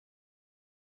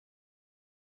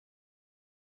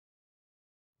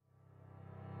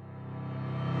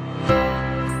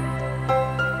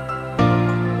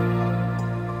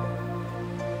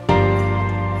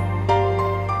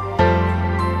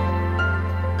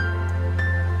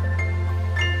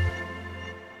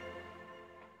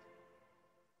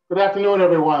Good afternoon,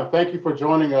 everyone. Thank you for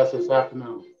joining us this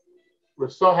afternoon. We're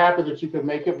so happy that you could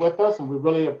make it with us, and we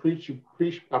really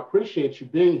appreciate you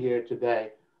being here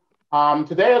today.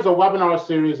 Today is a webinar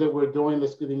series that we're doing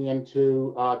that's getting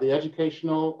into the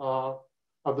educational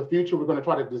of the future. We're going to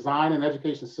try to design an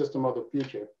education system of the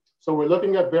future. So we're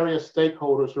looking at various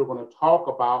stakeholders who are going to talk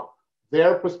about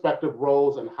their prospective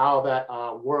roles and how that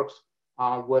works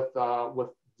with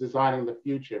designing the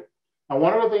future. And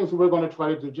one of the things we're going to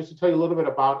try to do, just to tell you a little bit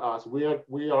about us, we are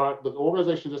the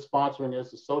organization that's sponsoring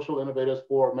is the Social Innovators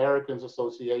for Americans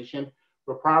Association.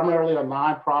 We're primarily a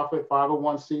nonprofit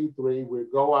 501c3. We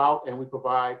go out and we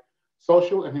provide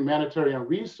social and humanitarian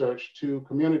research to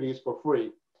communities for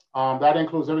free. That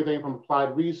includes everything from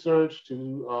applied research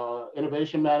to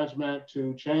innovation management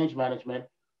to change management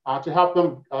to help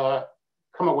them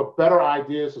come up with better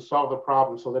ideas to solve the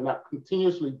problem so they're not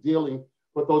continuously dealing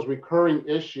with those recurring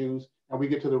issues and we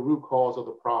get to the root cause of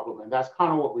the problem. And that's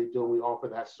kind of what we do. We offer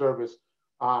that service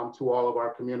to all of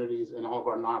our communities and all of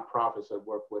our nonprofits that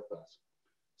work with us.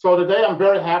 So today I'm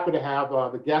very happy to have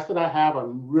the guests that I have.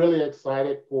 I'm really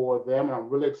excited for them and I'm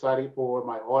really excited for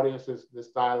my audience that's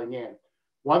dialing in.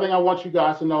 One thing I want you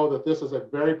guys to know that this is a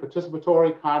very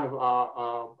participatory kind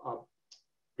of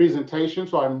presentation.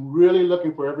 So I'm really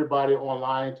looking for everybody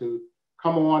online to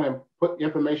come on and put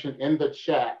information in the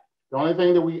chat. The only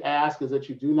thing that we ask is that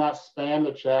you do not spam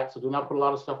the chat. So do not put a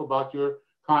lot of stuff about your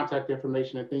contact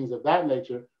information and things of that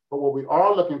nature. But what we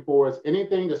are looking for is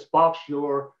anything that sparks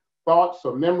your thoughts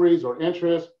or memories or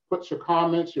interests, puts your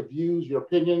comments, your views, your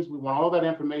opinions. We want all that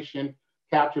information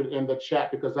captured in the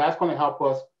chat because that's going to help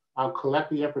us collect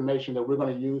the information that we're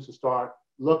going to use to start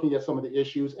looking at some of the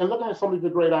issues and looking at some of the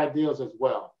great ideas as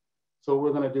well. So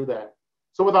we're going to do that.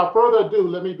 So without further ado,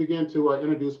 let me begin to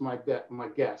introduce my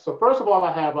guest. So first of all,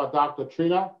 I have Dr.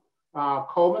 Trina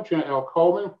Coleman, Trina L.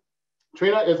 Coleman.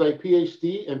 Trina is a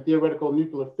PhD in theoretical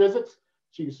nuclear physics.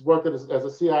 She's worked as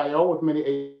a CIO with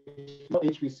many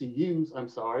HBCUs, and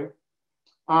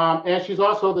she's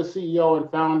also the CEO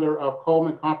and founder of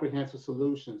Coleman Comprehensive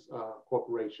Solutions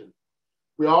Corporation.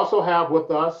 We also have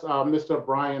with us Mr.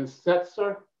 Bryan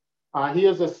Setzer. He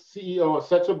is a CEO of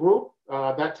Setzer Group.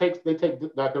 They take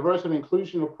the diversity and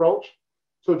inclusion approach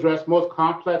to address most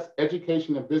complex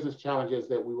education and business challenges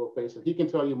that we will face. And he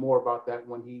can tell you more about that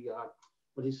when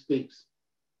he speaks.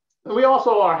 And we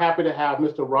also are happy to have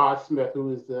Mr. Rod Smith,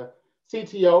 who is the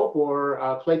CTO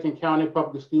for Clayton County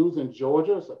Public Schools in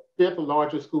Georgia. It's the fifth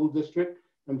largest school district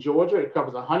in Georgia. It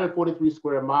covers 143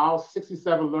 square miles,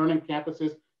 67 learning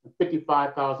campuses, and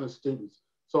 55,000 students.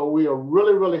 So we are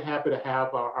really, really happy to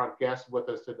have our guests with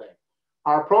us today.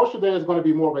 Our approach today is going to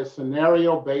be more of a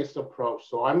scenario-based approach.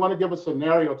 So I'm going to give a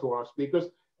scenario to our speakers,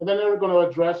 and then they're going to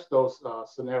address those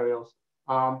scenarios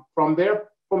from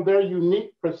their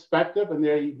unique perspective and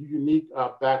their unique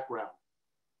background.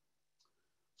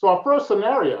 So our first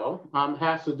scenario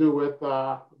has to do with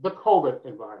the COVID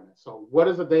environment. So what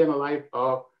is a day in the life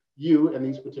of you in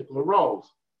these particular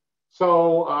roles?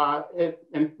 So,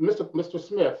 and Mr.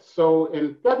 Smith, so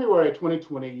in February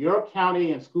 2020, your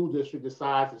county and school district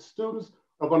decides that students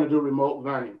are going to do remote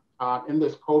learning in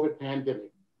this COVID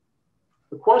pandemic.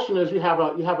 The question is, you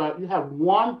have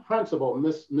one principal,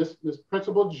 Miss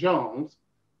Principal Jones,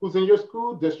 who's in your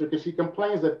school district, and she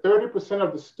complains that 30%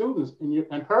 of the students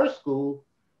in her school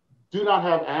do not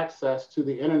have access to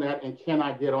the internet and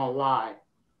cannot get online.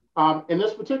 In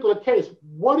this particular case,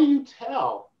 what do you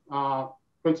tell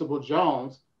Principal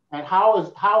Jones, and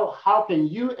how can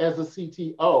you as a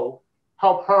CTO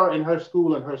help her and her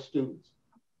school and her students?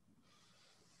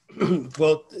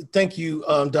 Well, thank you,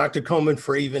 Dr. Coleman,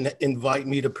 for even inviting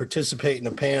me to participate in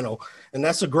the panel. And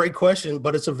that's a great question,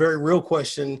 but it's a very real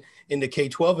question in the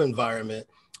K-12 environment.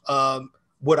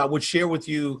 What I would share with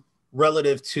you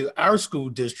relative to our school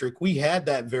district, we had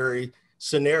that very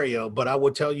scenario, but I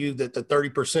would tell you that the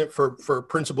 30% for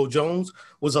Principal Jones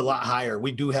was a lot higher.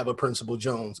 We do have a Principal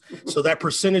Jones. So that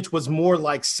percentage was more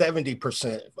like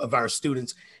 70% of our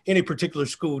students in a particular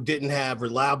school didn't have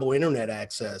reliable internet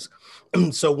access.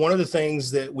 So one of the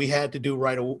things that we had to do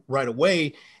right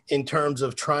away in terms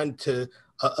of trying to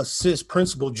assist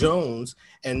Principal Jones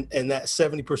and that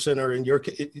 70% or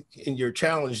in your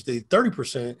challenge, the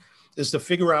 30% is to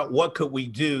figure out what could we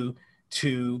do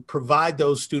to provide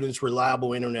those students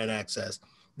reliable internet access.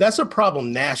 That's a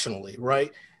problem nationally,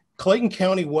 right? Clayton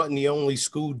County wasn't the only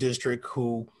school district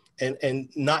who, and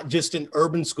not just in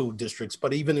urban school districts,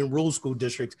 but even in rural school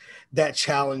districts, that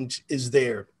challenge is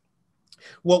there.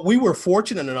 What we were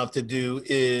fortunate enough to do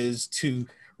is to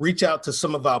reach out to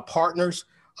some of our partners.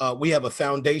 We have a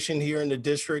foundation here in the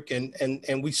district,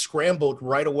 and we scrambled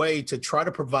right away to try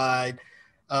to provide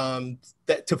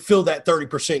that to fill that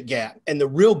 30% gap. And the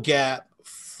real gap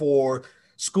for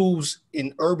schools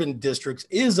in urban districts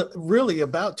is really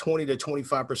about 20 to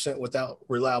 25% without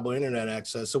reliable internet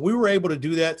access. So we were able to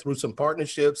do that through some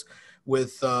partnerships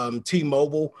with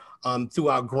T-Mobile, through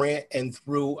our grant, and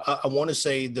through, I want to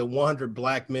say, the 100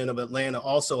 Black Men of Atlanta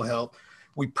also helped.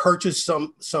 We purchased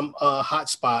some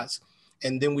hotspots,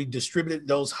 and then we distributed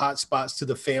those hotspots to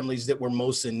the families that were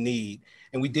most in need.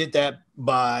 And we did that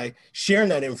by sharing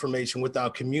that information with our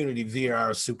community via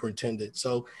our superintendent.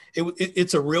 So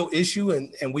it's a real issue,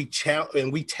 and we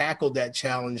tackled that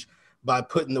challenge by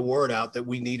putting the word out that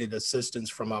we needed assistance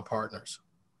from our partners.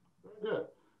 Very good.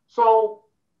 So,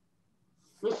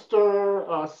 Mr.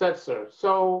 Setzer,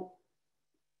 so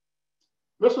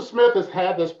Mr. Smith has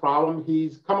had this problem.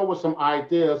 He's come up with some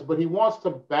ideas, but he wants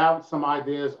to bounce some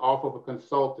ideas off of a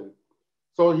consultant.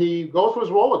 So he goes for his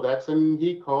Rolodex and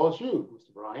he calls you,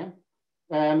 Mr. Bryan.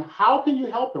 And how can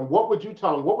you help him? What would you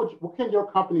tell him? What can your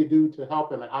company do to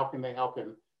help him, and how can they help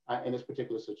him in this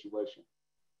particular situation?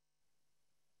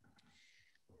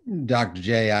 Dr.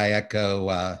 J, I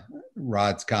echo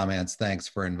Rod's comments. Thanks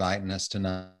for inviting us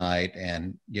tonight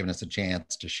and giving us a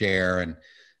chance to share and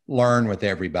learn with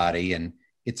everybody. And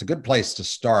it's a good place to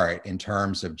start in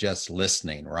terms of just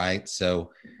listening, right?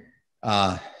 So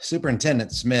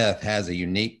Superintendent Smith has a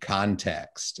unique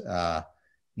context.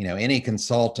 Any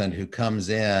consultant who comes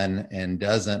in and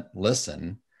doesn't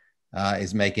listen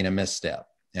is making a misstep.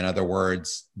 In other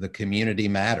words, the community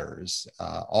matters.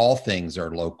 All things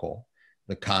are local.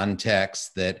 The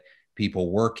context that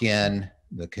people work in,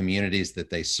 the communities that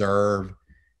they serve.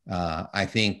 I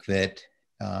think that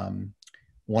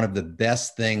one of the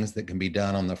best things that can be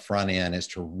done on the front end is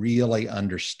to really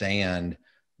understand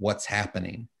what's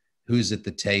happening, who's at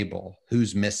the table,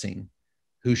 who's missing,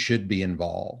 who should be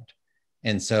involved.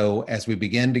 And so as we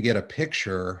begin to get a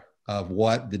picture of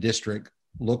what the district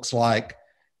looks like,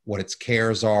 what its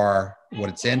cares are, what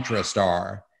its interests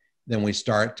are, then we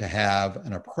start to have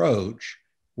an approach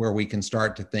where we can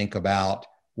start to think about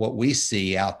what we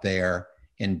see out there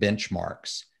in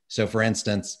benchmarks. So for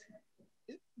instance,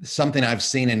 something I've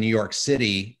seen in New York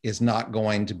City is not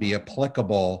going to be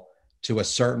applicable to a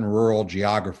certain rural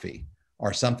geography,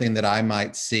 or something that I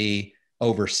might see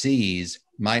overseas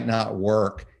might not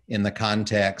work in the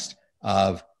context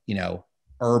of,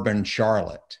 urban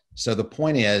Charlotte. So the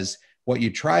point is, what you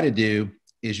try to do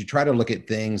is you try to look at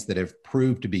things that have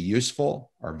proved to be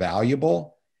useful or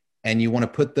valuable, and you want to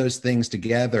put those things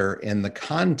together in the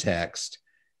context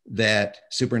that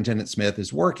Superintendent Smith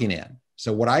is working in.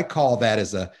 So what I call that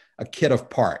is a kit of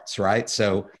parts, right?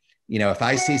 So, if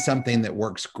I see something that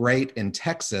works great in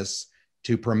Texas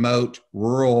to promote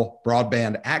rural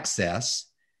broadband access,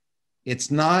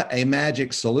 it's not a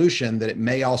magic solution that it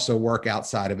may also work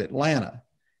outside of Atlanta.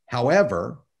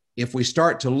 However, if we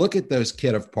start to look at those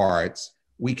kit of parts,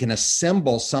 we can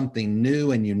assemble something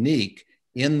new and unique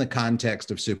in the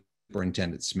context of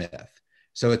Superintendent Smith.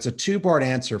 So it's a two-part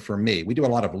answer for me. We do a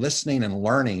lot of listening and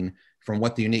learning from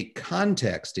what the unique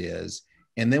context is,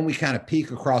 and then we kind of peek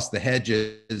across the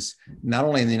hedges, not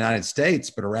only in the United States,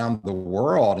 but around the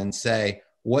world, and say,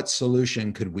 what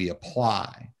solution could we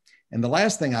apply? And the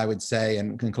last thing I would say,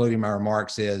 and concluding my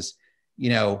remarks, is,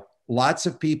 lots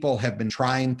of people have been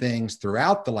trying things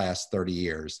throughout the last 30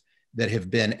 years that have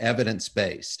been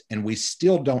evidence-based, and we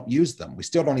still don't use them. We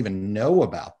still don't even know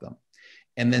about them.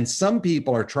 And then some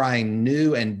people are trying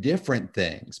new and different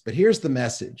things. But here's the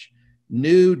message: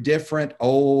 new, different,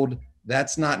 old,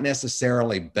 that's not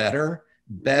necessarily better.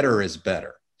 Better is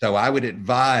better. So I would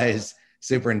advise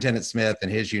Superintendent Smith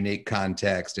and his unique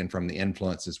context and from the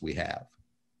influences we have.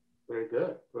 Very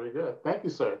good. Very good. Thank you,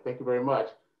 sir. Thank you very much.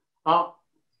 Dr.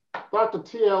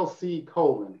 TLC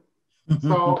Coleman.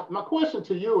 So my question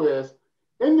to you is,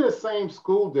 in this same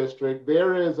school district,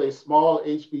 there is a small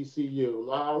HBCU.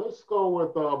 Let's go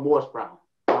with Morris Brown.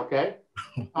 Okay.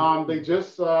 They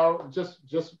just got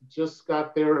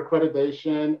their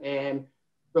accreditation, and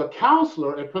the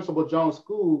counselor at Principal Jones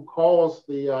School calls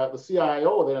the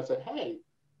CIO there and said, "Hey,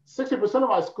 60% of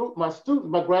my students,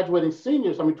 my graduating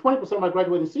seniors, 20% of my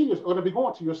graduating seniors are going to be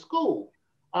going to your school,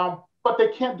 but they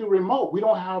can't do remote. We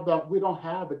don't have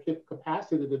the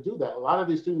capacity to do that. A lot of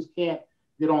these students can't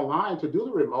get online to do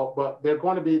the remote, but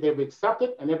they've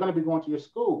accepted, and they're going to be going to your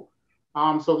school."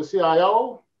 So the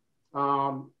CIO,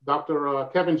 Dr.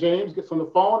 Kevin James, gets on the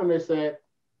phone, and they said,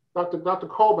 Dr.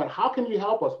 Coleman, how can you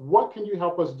help us? What can you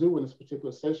help us do in this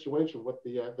particular situation with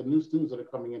the new students that are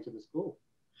coming into the school?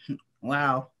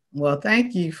 Wow. Well,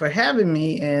 thank you for having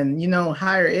me. And,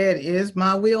 higher ed is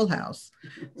my wheelhouse.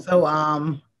 So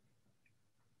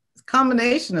it's a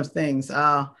combination of things.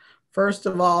 First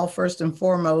of all, first and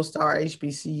foremost, our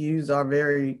HBCUs are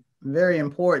very, very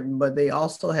important, but they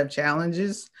also have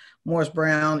challenges. Morris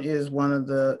Brown is one of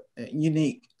the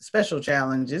unique special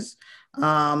challenges.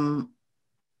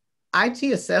 IT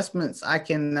assessments, I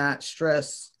cannot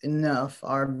stress enough,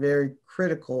 are very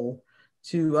critical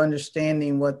to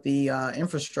understanding what the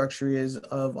infrastructure is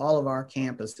of all of our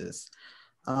campuses.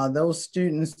 Those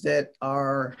students that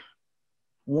are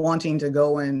wanting to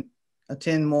go and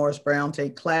attend Morris Brown,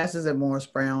 take classes at Morris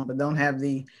Brown, but don't have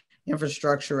the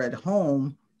infrastructure at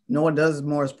home, nor does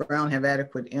Morris Brown have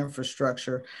adequate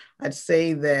infrastructure. I'd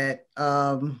say that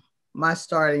my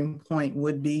starting point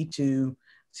would be to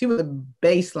see what the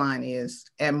baseline is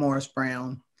at Morris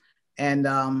Brown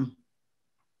and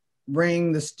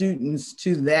bring the students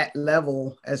to that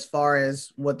level as far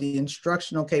as what the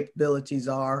instructional capabilities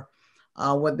are,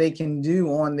 what they can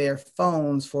do on their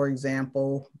phones, for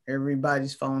example.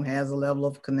 Everybody's phone has a level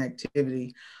of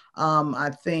connectivity.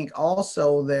 I think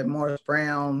also that Morris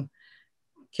Brown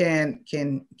can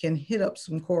hit up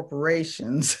some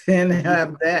corporations and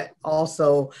have that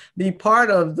also be part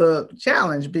of the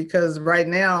challenge, because right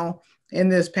now in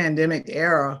this pandemic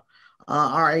era,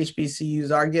 our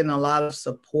HBCUs are getting a lot of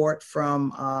support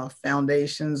from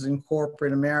foundations in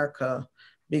corporate America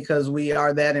because we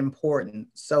are that important.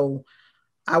 So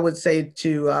I would say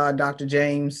to Dr.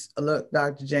 James, look,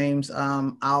 Dr. James,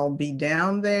 I'll be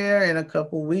down there in a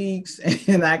couple weeks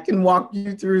and I can walk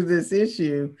you through this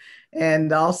issue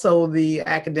and also the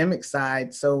academic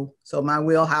side. So my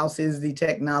wheelhouse is the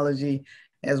technology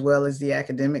as well as the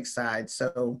academic side.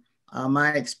 So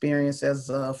my experience as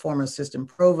a former assistant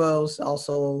provost,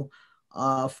 also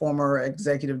former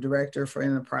executive director for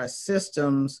enterprise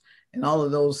systems, and all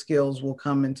of those skills will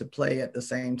come into play at the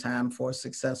same time for a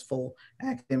successful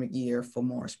academic year for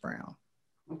Morris Brown.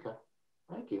 Okay,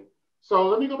 thank you. So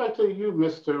let me go back to you,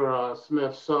 Mr.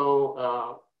 Smith.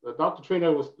 So Dr.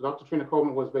 Trina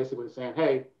Coleman was basically saying,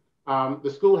 hey, the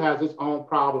school has its own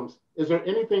problems. Is there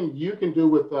anything you can do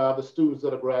with the students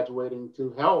that are graduating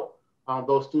to help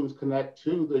those students connect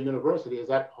to the university? Is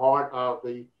that part of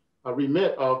the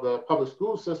remit of the public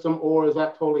school system, or is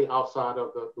that totally outside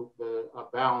of the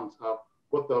bounds of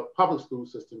what the public school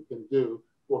system can do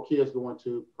for kids going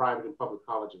to private and public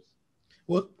colleges?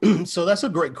 Well, so that's a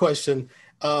great question.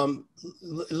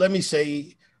 Let me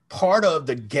say part of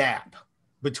the gap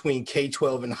between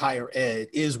K-12 and higher ed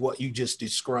is what you just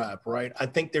described, right? I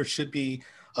think there should be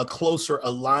a closer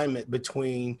alignment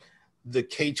between the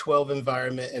K-12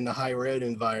 environment and the higher ed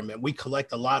environment. We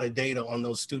collect a lot of data on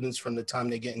those students from the time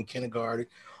they get in kindergarten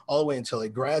all the way until they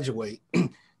graduate.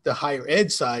 The higher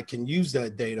ed side can use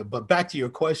that data. But back to your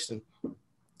question,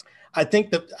 I think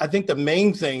the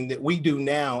main thing that we do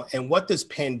now and what this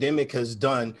pandemic has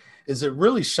done is it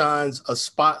really shines a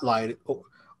spotlight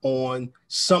on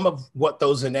some of what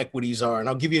those inequities are. And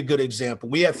I'll give you a good example.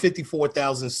 We have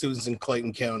 54,000 students in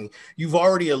Clayton County. You've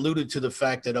already alluded to the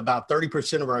fact that about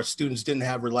 30% of our students didn't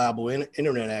have reliable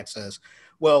internet access.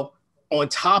 Well, on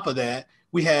top of that,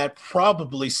 we had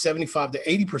probably 75 to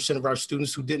 80% of our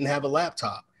students who didn't have a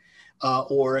laptop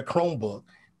or a Chromebook.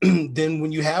 Then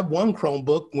when you have one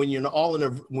Chromebook, when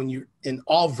you're in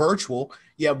all virtual,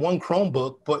 you have one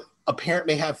Chromebook, but a parent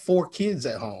may have 4 kids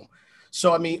at home.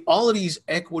 So, I mean, all of these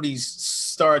equities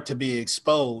start to be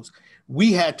exposed.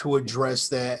 We had to address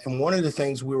that. And one of the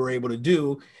things we were able to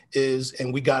do is,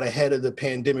 and we got ahead of the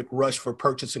pandemic rush for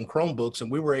purchasing Chromebooks,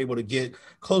 and we were able to get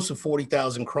close to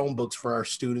 40,000 Chromebooks for our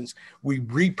students. We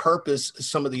repurposed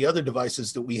some of the other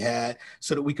devices that we had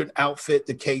so that we could outfit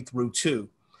the K through 2.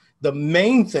 The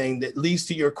main thing that leads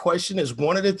to your question is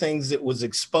one of the things that was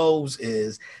exposed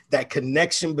is that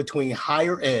connection between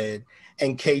higher ed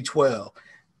and K-12.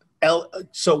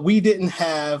 So we didn't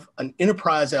have an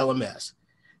enterprise LMS.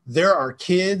 There are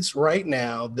kids right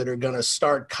now that are going to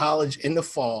start college in the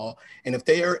fall. And if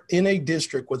they are in a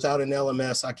district without an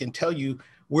LMS, I can tell you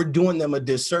we're doing them a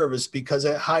disservice, because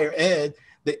at higher ed,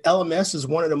 the LMS is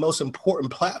one of the most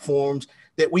important platforms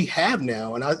that we have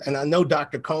now. And I know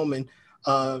Dr. Coleman,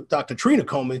 Dr. Trina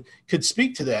Coleman could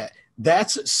speak to that.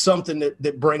 That's something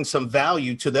that brings some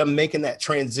value to them making that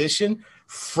transition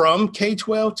from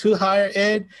K-12 to higher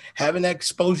ed, having that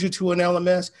exposure to an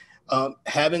LMS.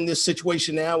 Having this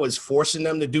situation now is forcing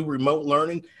them to do remote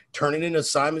learning, turning in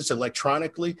assignments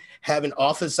electronically, having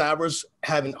office hours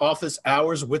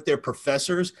with their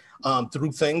professors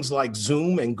through things like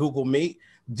Zoom and Google Meet.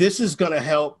 This is going to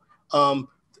help from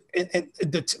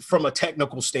a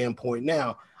technical standpoint.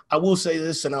 Now, I will say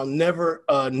this, and I'll never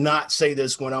not say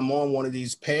this when I'm on one of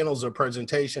these panels or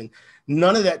presentation.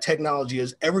 None of that technology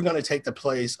is ever going to take the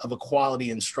place of a quality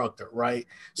instructor, right?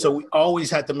 So we always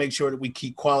have to make sure that we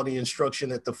keep quality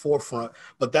instruction at the forefront.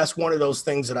 But that's one of those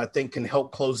things that I think can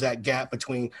help close that gap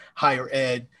between higher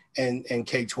ed and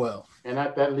K-12. And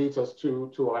that leads us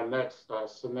to our next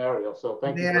scenario. So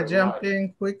thank you very much. May I jump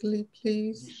in quickly,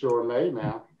 please? You sure may,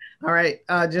 ma'am. All right,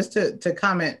 just to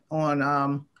comment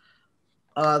on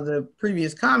the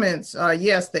previous comments,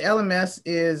 yes, the LMS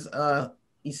is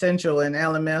essential, and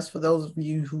LMS, for those of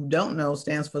you who don't know,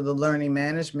 stands for the Learning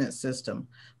Management System.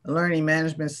 The Learning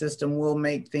Management System will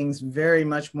make things very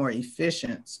much more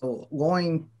efficient. So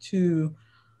going to,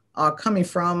 coming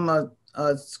from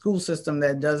a school system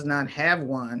that does not have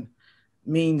one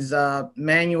means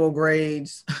manual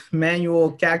grades,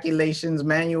 manual calculations,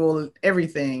 manual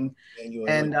everything.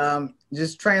 And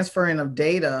just transferring of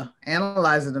data,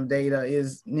 analyzing of data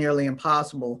is nearly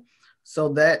impossible.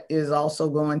 So that is also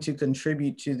going to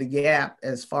contribute to the gap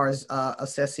as far as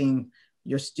assessing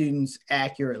your students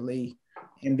accurately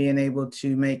and being able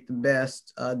to make the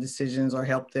best decisions or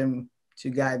help them to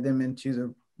guide them into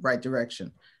the right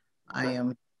direction. I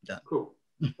am done. Cool,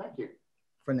 thank you.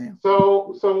 For now.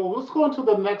 So let's go into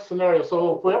the next scenario.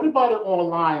 So for everybody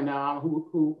online now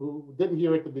who didn't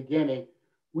hear at the beginning,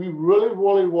 we really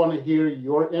want to hear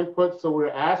your input. So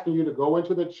we're asking you to go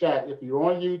into the chat. If you're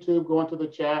on YouTube, go into the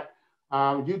chat.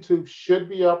 YouTube should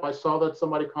be up. I saw that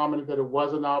somebody commented that it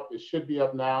wasn't up. It should be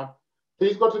up now.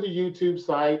 Please go to the YouTube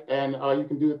site and you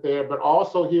can do it there. But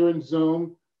also here in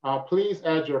Zoom, please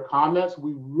add your comments.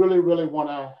 We really want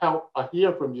to help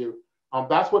hear from you.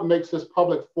 That's what makes this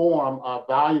public forum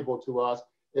valuable to us.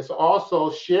 It's also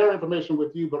share information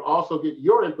with you, but also get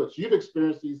your inputs. You've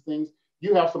experienced these things.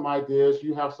 You have some ideas.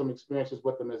 You have some experiences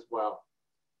with them as well.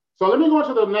 So let me go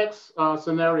into the next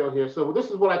scenario here. So this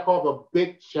is what I call the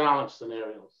big challenge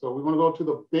scenario. So we want to go to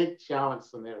the big challenge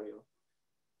scenario.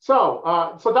 So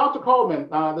Dr. Coleman,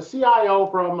 the CIO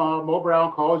from Mo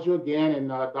Brown calls you again, and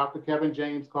Dr. Kevin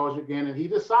James calls you again, and he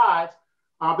decides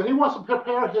that he wants to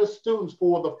prepare his students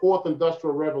for the fourth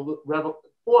industrial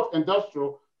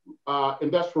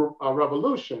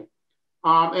revolution.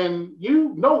 And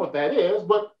you know what that is,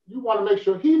 but you want to make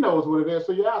sure he knows what it is.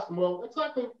 So you ask him, well,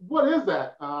 exactly what is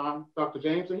that, Dr.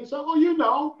 James? And he said, well, you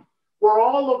know, where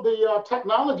all of the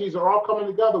technologies are all coming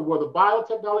together, where the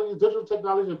biotechnology, digital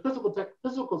technology, and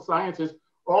physical sciences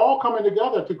are all coming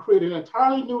together to create an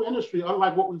entirely new industry,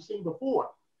 unlike what we've seen before.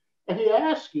 And he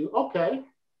asks you, okay.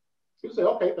 You say,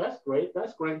 okay, that's great.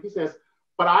 He says,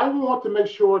 but I want to make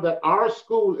sure that our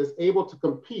school is able to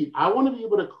compete. I want to be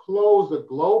able to close the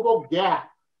global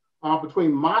gap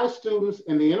between my students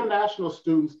and the international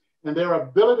students and their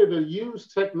ability to use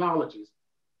technologies.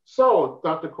 So,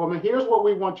 Dr. Coleman, here's what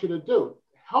we want you to do.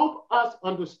 Help us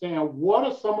understand what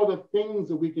are some of the things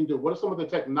that we can do. What are some of the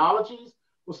technologies?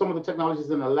 What are some of the technologies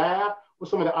in the lab? What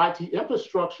are some of the IT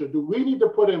infrastructure do we need to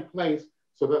put in place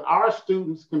so that our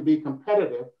students can be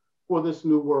competitive for this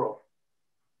new world?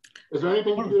 Is there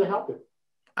anything you can do to help it?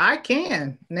 I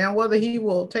can. Now, whether he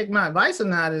will take my advice or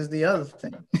not is the other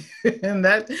thing. And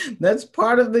that's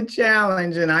part of the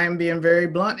challenge. And I am being very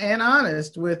blunt and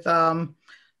honest with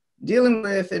dealing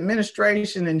with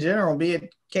administration in general, be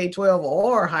it K-12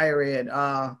 or higher ed.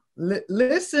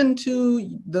 Listen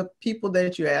to the people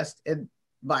that you asked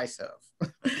advice of.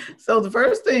 So the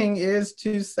first thing is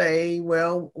to say,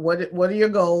 well, what are your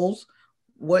goals?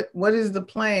 What is the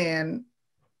plan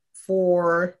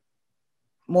for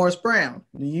Morris Brown?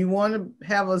 Do you want to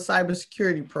have a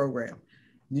cybersecurity program?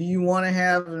 Do you want to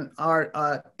have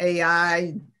our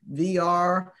AI,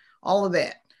 VR, all of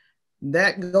that?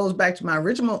 That goes back to my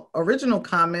original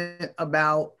comment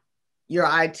about your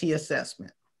IT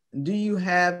assessment. Do you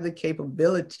have the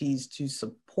capabilities to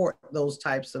support those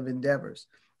types of endeavors?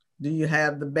 Do you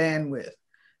have the bandwidth?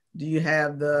 Do you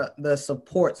have the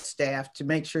support staff to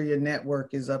make sure your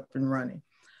network is up and running?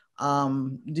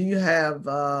 Do you have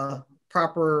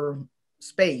proper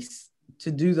space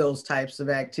to do those types of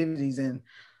activities in?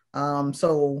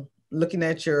 So looking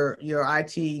at your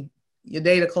IT, your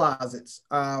data closets.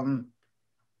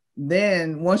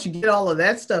 Then once you get all of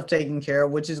that stuff taken care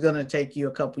of, which is going to take you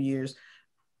a couple years,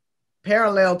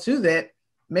 parallel to that,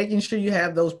 making sure you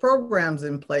have those programs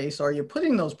in place, or you're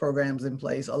putting those programs in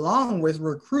place along with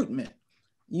recruitment.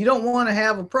 You don't want to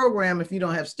have a program if you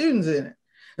don't have students in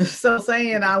it. So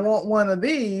saying I want one of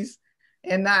these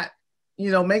and not,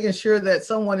 making sure that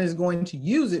someone is going to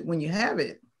use it when you have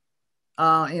it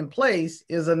in place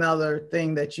is another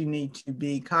thing that you need to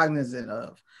be cognizant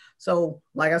of. So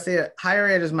like I said, higher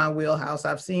ed is my wheelhouse.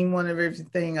 I've seen one of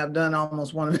everything. I've done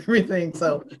almost one of everything.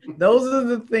 So those are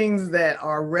the things that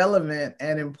are relevant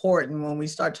and important when we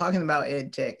start talking about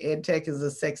EdTech. EdTech is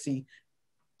a sexy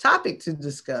topic to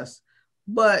discuss,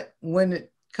 but when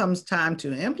it comes time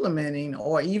to implementing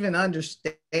or even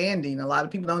understanding, a lot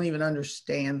of people don't even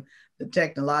understand the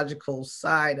technological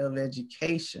side of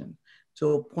education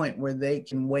to a point where they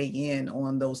can weigh in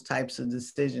on those types of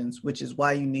decisions, which is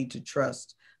why you need to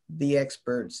trust the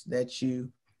experts that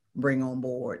you bring on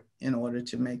board in order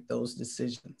to make those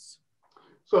decisions.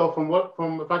 So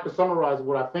if I could summarize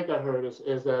what I think I heard is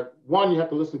that one, you have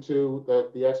to listen to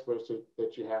the experts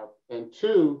that you have. And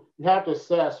two, you have to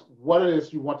assess what it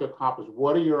is you want to accomplish.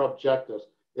 What are your objectives?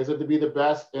 Is it to be the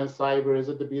best in cyber? Is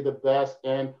it to be the best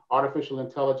in artificial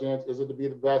intelligence? Is it to be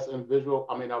the best in virtual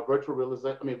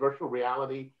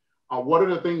reality? What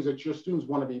are the things that your students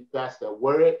want to be best at?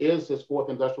 Where is this fourth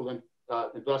industrial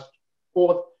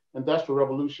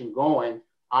revolution going?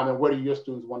 And where do your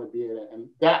students want to be in it? And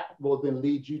that will then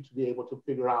lead you to be able to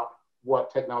figure out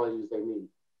what technologies they need.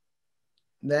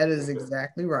 That is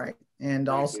exactly right. And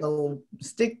also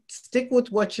stick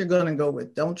with what you're going to go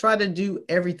with. Don't try to do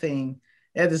everything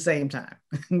at the same time.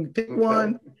 Pick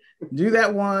one, do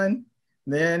that one.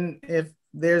 Then if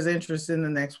there's interest in the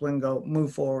next one,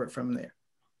 move forward from there.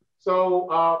 So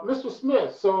Mr.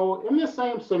 Smith, so in this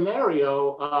same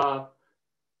scenario,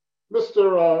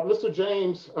 Mr.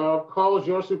 James calls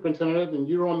your superintendent and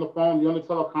you're on the phone, you're on the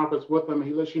teleconference with him, and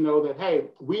he lets you know that, hey,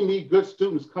 we need good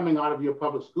students coming out of your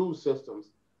public school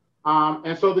systems.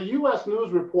 And so the U.S.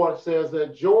 News report says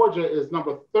that Georgia is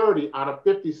number 30 out of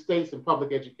 50 states in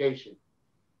public education.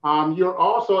 You're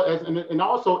also,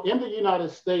 also in the United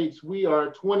States, we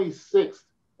are 26th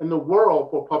in the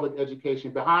world for public education,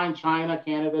 behind China,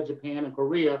 Canada, Japan, and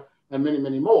Korea, and many,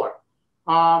 many more.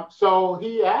 So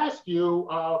he asked you,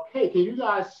 hey, can you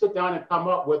guys sit down and come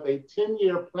up with a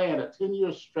 10-year plan, a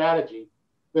 10-year strategy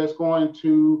that's going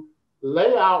to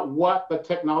lay out what the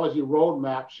technology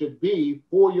roadmap should be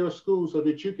for your school so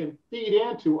that you can feed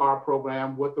into our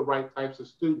program with the right types of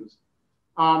students.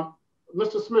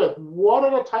 Mr. Smith, what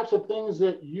are the types of things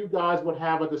that you guys would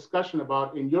have a discussion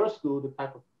about in your school to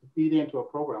feed into a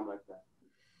program like that?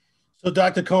 So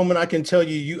Dr. Coleman, I can tell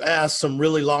you, you asked some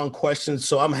really long questions,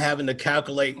 so I'm having to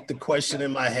calculate the question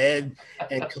in my head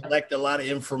and collect a lot of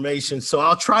information. So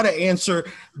I'll try to answer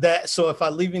that. So if I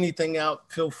leave anything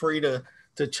out, feel free to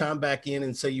chime back in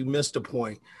and say you missed a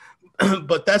point.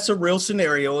 But that's a real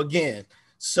scenario again.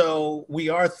 So we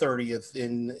are 30th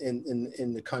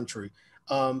in the country.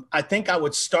 I think I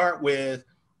would start with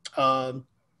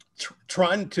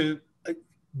trying to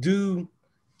do.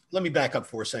 Let me back up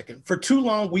for a second. For too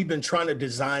long, we've been trying to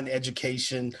design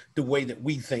education the way that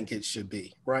we think it should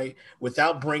be, right?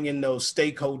 Without bringing those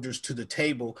stakeholders to the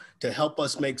table to help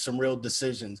us make some real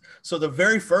decisions. So the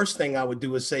very first thing I would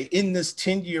do is say, in this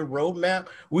 10-year roadmap,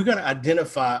 we're going to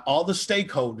identify all the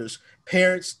stakeholders,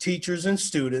 parents, teachers, and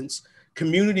students,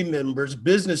 community members,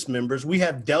 business members. We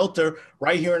have Delta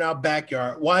right here in our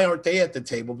backyard. Why aren't they at the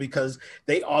table? Because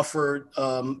they offer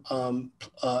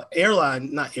not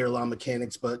airline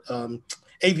mechanics, but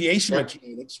aviation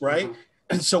mechanics, right? Mm-hmm.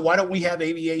 And so why don't we have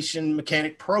aviation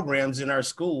mechanic programs in our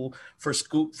school for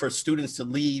students to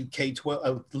leave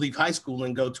K-12, leave high school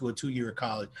and go to a 2-year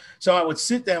college? So I would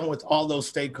sit down with all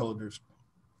those stakeholders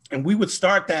and we would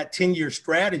start that 10-year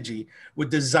strategy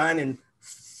with designing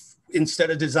instead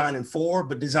of designing for,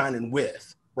 but designing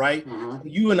with, right? Mm-hmm.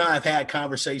 You and I have had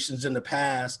conversations in the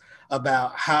past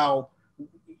about how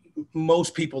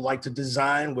most people like to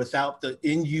design without the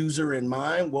end user in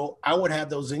mind. Well, I would have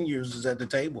those end users at the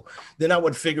table. Then I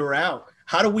would figure out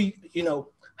how do we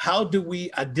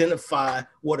identify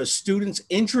what a student's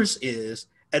interest is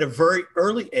at a very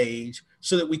early age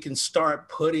so that we can start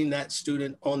putting that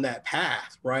student on that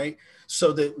path, right?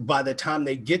 So that by the time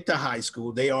they get to high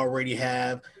school, they already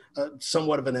have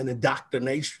somewhat of an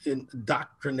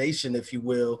indoctrination, if you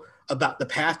will, about the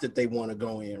path that they want to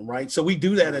go in, right? So we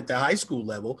do that at the high school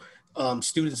level.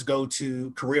 Students go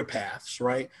to career paths,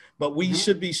 right? But we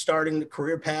should be starting the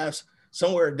career paths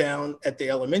somewhere down at the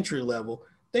elementary level.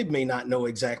 They may not know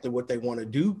exactly what they want to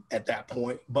do at that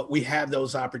point, but we have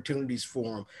those opportunities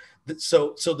for them.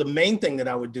 So the main thing that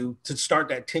I would do to start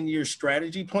that 10-year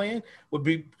strategy plan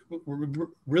would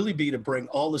really be to bring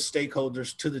all the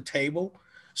stakeholders to the table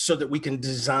so that we can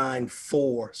design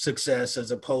for success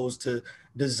as opposed to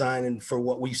designing for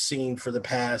what we've seen for the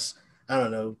past,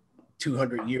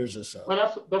 200 years or so.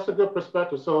 Well, that's a good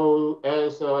perspective. So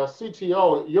as a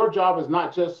CTO, your job is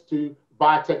not just to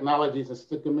buy technologies and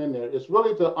stick them in there. It's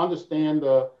really to understand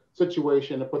the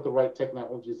situation and put the right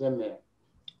technologies in there.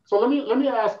 So let me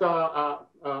ask Mr.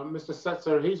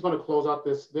 Setzer. He's going to close out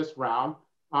this round.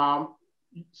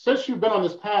 Since you've been on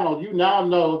this panel, you now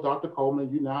know Dr. Coleman,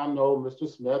 you now know Mr.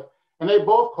 Smith, and they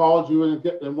both called you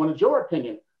and wanted your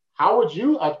opinion. How would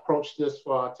you approach this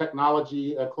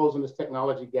technology, closing this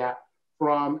technology gap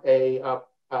from a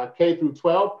K through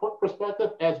 12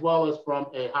 perspective, as well as from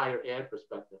a higher ed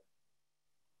perspective?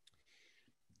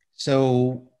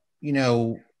 So, you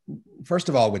know, first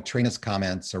of all, with Trina's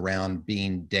comments around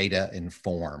being data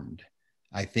informed,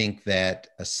 I think that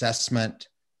assessment,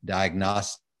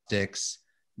 diagnostics,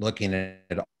 looking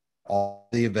at all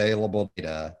the available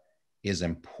data is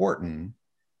important.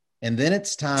 And then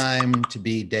it's time to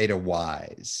be data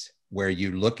wise, where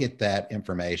you look at that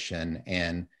information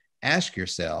and ask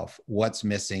yourself what's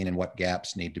missing and what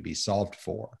gaps need to be solved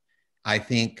for. I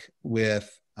think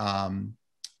with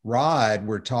Rod,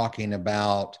 we're talking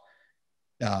about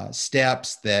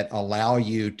steps that allow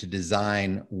you to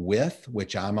design with,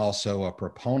 which I'm also a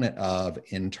proponent of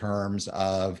in terms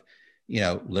of, you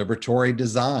know, liberatory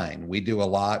design. We do a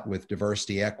lot with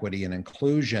diversity, equity, and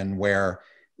inclusion, where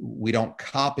we don't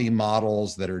copy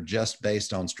models that are just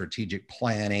based on strategic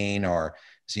planning or,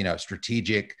 you know,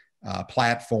 strategic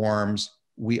platforms.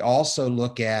 We also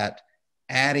look at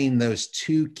adding those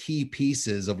two key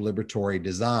pieces of liberatory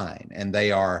design, and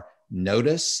they are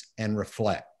notice and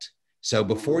reflect. So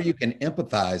before you can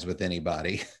empathize with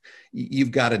anybody,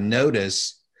 you've got to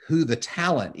notice who the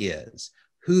talent is,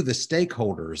 who the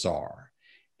stakeholders are,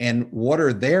 and what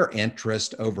are their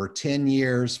interests over 10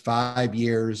 years, 5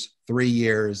 years, 3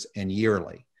 years, and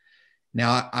yearly.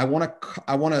 Now, I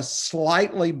want to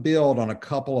slightly build on a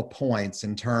couple of points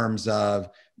in terms of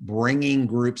bringing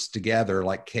groups together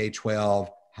like K-12,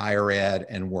 higher ed,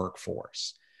 and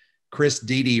workforce. Chris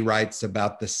Dede writes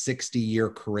about the 60-year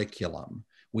curriculum.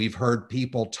 We've heard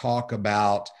people talk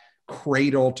about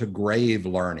cradle to grave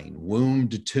learning, womb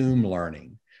to tomb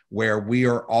learning, where we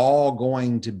are all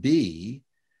going to be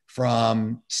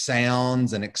from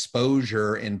sounds and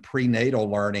exposure in prenatal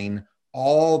learning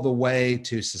all the way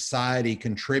to society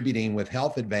contributing with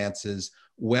health advances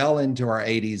well into our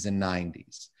 80s and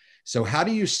 90s. So how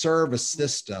do you serve a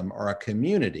system or a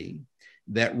community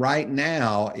that right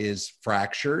now is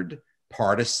fractured,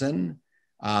 partisan,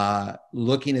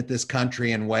 looking at this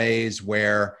country in ways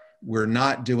where we're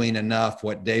not doing enough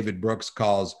what David Brooks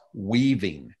calls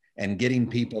weaving and getting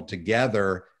people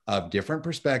together of different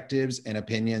perspectives and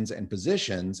opinions and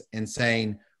positions and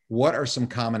saying, what are some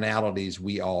commonalities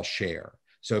we all share?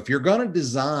 So if you're going to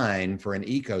design for an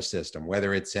ecosystem,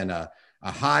 whether it's in a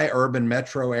high urban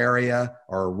metro area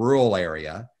or a rural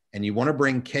area, and you want to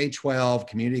bring K-12,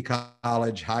 community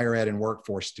college, higher ed, and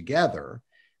workforce together,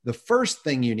 the first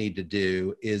thing you need to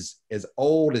do is as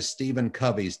old as Stephen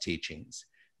Covey's teachings.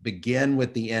 Begin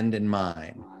with the end in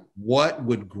mind. What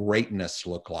would greatness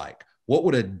look like? What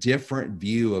would a different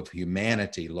view of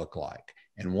humanity look like?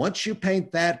 And once you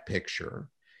paint that picture,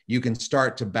 you can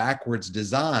start to backwards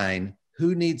design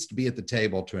who needs to be at the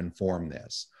table to inform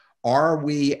this. Are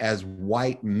we as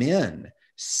white men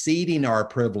ceding our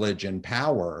privilege and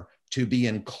power to be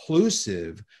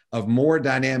inclusive of more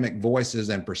dynamic voices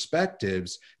and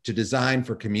perspectives to design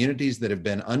for communities that have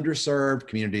been underserved,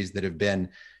 communities that have been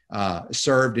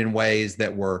served in ways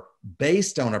that were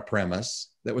based on a premise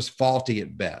that was faulty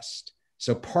at best?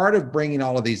 So part of bringing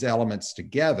all of these elements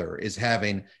together is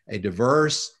having a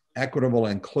diverse, equitable,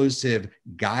 inclusive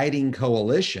guiding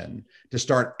coalition to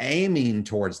start aiming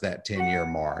towards that 10-year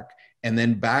mark, and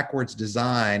then backwards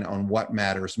design on what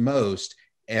matters most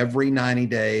every 90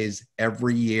 days,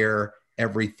 every year,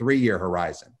 every 3-year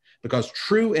horizon. Because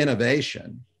true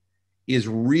innovation is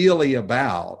really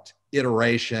about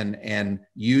iteration and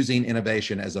using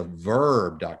innovation as a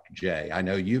verb, Dr. J. I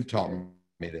know you've taught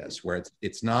me this, where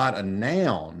it's not a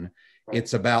noun,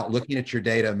 it's about looking at your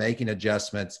data, making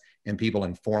adjustments, and people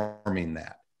informing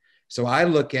that. So I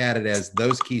look at it as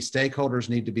those key stakeholders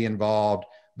need to be involved,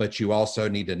 but you also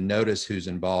need to notice who's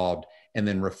involved and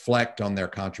then reflect on their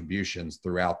contributions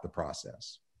throughout the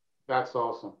process. That's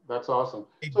awesome. That's awesome.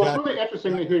 So it's really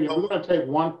interesting to hear you. We're going to take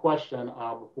one question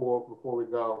before we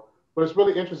go, but it's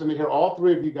really interesting to hear all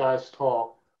three of you guys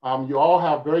talk. You all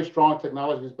have very strong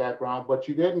technologies background, but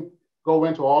you didn't go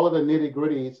into all of the nitty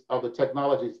gritties of the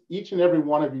technologies. Each and every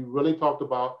one of you really talked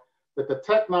about that the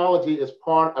technology is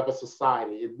part of a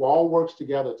society. It all works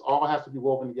together. It all has to be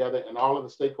woven together, and all of the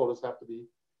stakeholders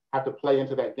have to play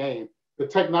into that game. The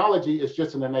technology is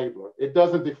just an enabler. It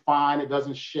doesn't define, it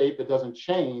doesn't shape, it doesn't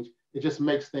change. It just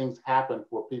makes things happen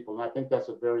for people. And I think that's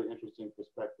a very interesting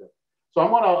perspective. So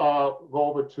I'm gonna go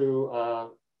over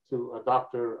to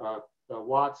Dr.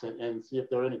 Watson and see if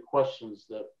there are any questions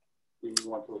that you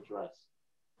want to address.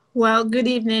 Well, good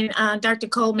evening, Dr.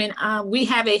 Coleman. We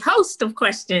have a host of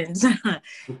questions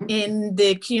in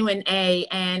the Q&A,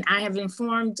 and I have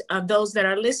informed those that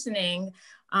are listening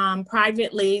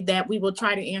privately that we will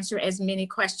try to answer as many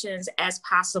questions as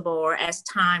possible or as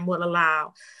time will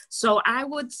allow. So I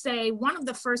would say one of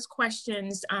the first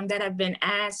questions that have been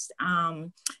asked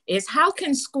is how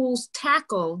can schools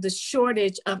tackle the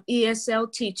shortage of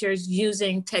ESL teachers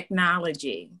using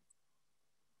technology?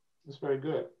 That's very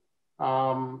good.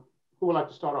 Who would like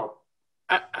to start off?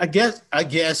 I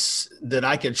guess that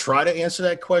I could try to answer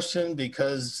that question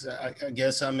because I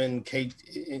guess I'm in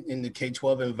the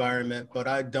K-12 environment, but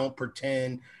I don't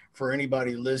pretend for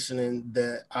anybody listening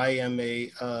that I am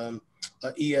a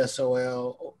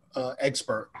ESOL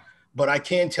expert. But I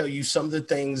can tell you some of the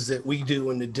things that we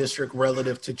do in the district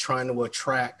relative to trying to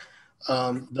attract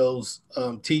those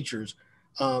teachers.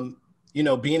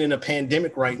 Being in a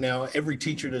pandemic right now, every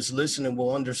teacher that's listening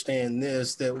will understand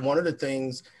this, that one of the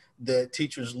things that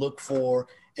teachers look for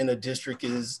in a district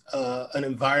is an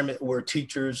environment where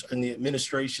teachers and the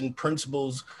administration,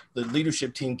 principals, the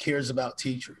leadership team cares about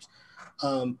teachers.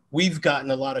 We've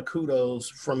gotten a lot of kudos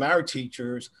from our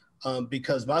teachers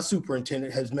because my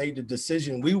superintendent has made the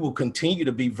decision we will continue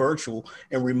to be virtual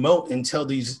and remote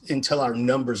until our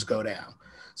numbers go down.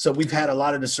 So we've had a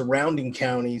lot of the surrounding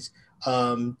counties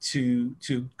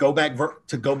to go back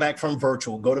from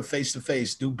virtual, go to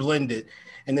face, do blended.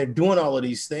 And they're doing all of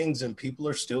these things and people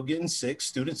are still getting sick.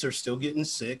 Students are still getting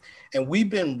sick. And we've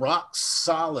been rock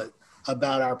solid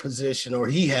about our position, or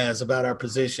he has about our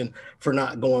position for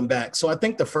not going back. So I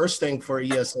think the first thing for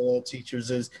ESL teachers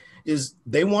is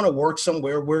they want to work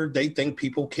somewhere where they think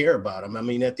people care about them. I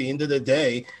mean, at the end of the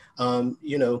day,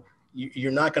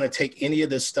 you're not going to take any of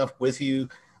this stuff with you.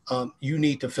 You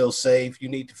need to feel safe. You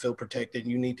need to feel protected.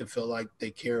 You need to feel like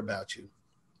they care about you.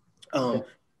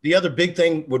 The other big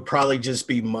thing would probably just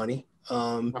be money.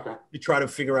 To try to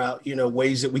figure out,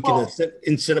 ways that we can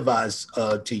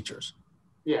incentivize teachers.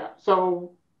 Yeah.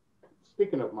 So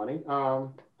speaking of money,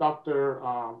 Dr.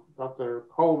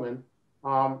 Coleman,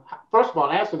 first of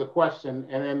all, answer the question,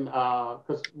 and then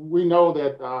because we know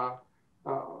that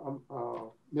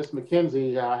Ms.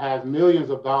 McKenzie has millions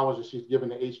of dollars that she's given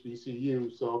to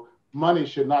HBCU, so money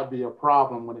should not be a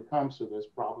problem when it comes to this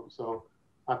problem. So,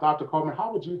 Dr. Coleman,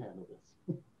 how would you handle this?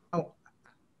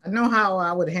 I know how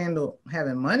I would handle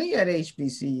having money at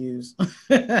HBCUs.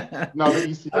 No,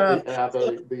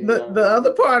 the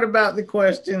other part about the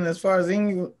question, as far as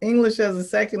English as a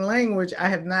second language, I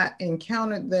have not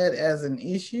encountered that as an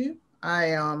issue.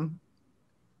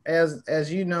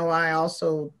 As you know, I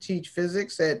also teach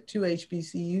physics at 2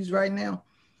 HBCUs right now.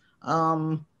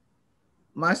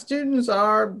 My students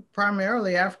are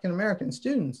primarily African-American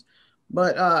students.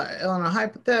 But on a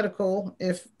hypothetical,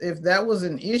 if that was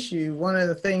an issue, one of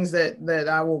the things that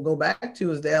I will go back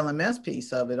to is the LMS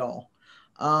piece of it all.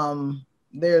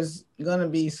 There's going to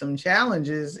be some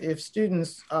challenges if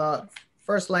students'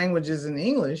 first language is in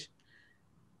English,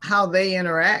 how they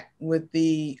interact with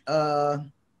the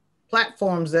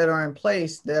platforms that are in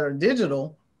place that are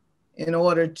digital in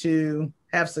order to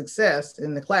have success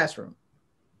in the classroom.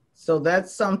 So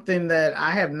that's something that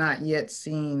I have not yet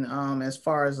seen as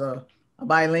far as a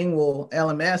bilingual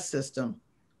LMS system,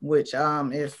 which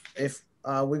if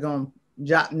we're going to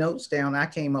jot notes down, I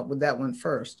came up with that one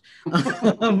first.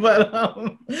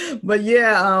 but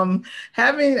yeah,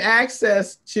 having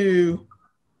access to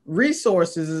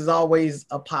resources is always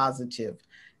a positive.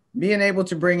 Being able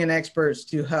to bring in experts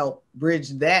to help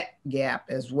bridge that gap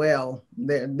as well.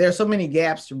 There's so many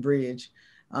gaps to bridge,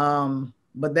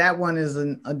 but that one is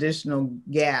an additional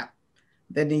gap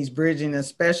that needs bridging,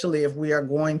 especially if we are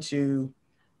going to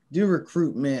do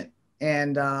recruitment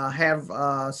and have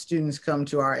students come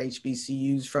to our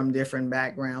HBCUs from different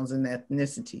backgrounds and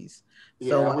ethnicities. Yeah,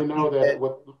 so we know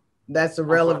that's a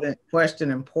relevant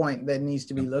question and point that needs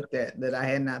to be looked at that I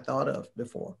had not thought of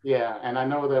before. Yeah, and I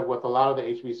know that with a lot of the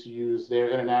HBCUs, their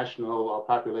international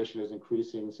population is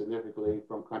increasing significantly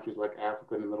from countries like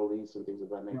Africa and the Middle East and things of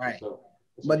that nature. Right. So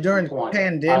but during the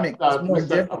pandemic, it's more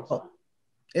difficult.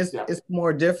 It's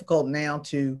more difficult now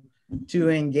to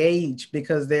engage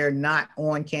because they're not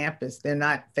on campus. They're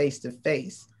not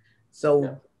face-to-face.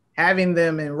 So having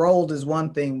them enrolled is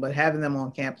one thing, but having them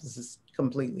on campus is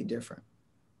completely different.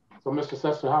 So Mr.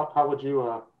 Sester, how would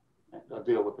you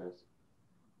deal with this?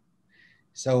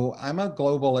 So I'm a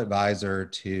global advisor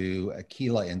to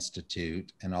Aquila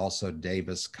Institute and also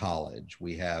Davis College.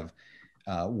 We have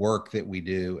work that we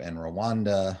do in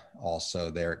Rwanda. Also,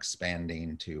 they're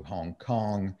expanding to Hong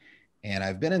Kong. And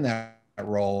I've been in that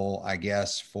role, I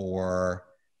guess, for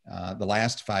the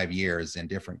last 5 years in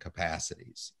different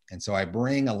capacities. And so I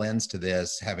bring a lens to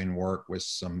this, having worked with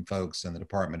some folks in the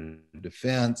Department of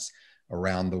Defense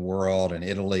around the world, and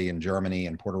Italy and Germany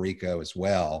and Puerto Rico as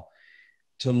well,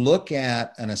 to look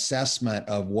at an assessment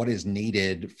of what is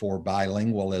needed for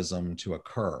bilingualism to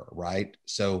occur, right?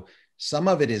 So some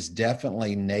of it is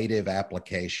definitely native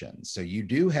applications. So you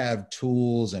do have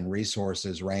tools and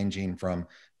resources ranging from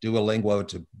Duolingo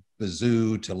to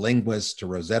Bazoo to Linguist to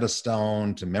Rosetta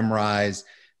Stone to Memrise.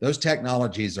 Those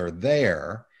technologies are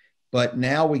there, but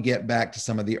now we get back to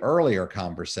some of the earlier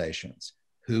conversations.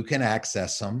 Who can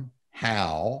access them?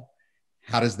 How?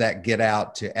 How does that get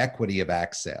out to equity of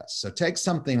access? So take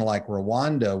something like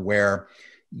Rwanda, where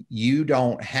you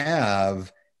don't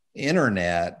have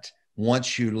internet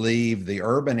once you leave the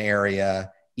urban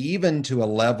area, even to a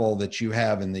level that you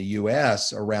have in the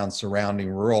US around surrounding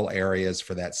rural areas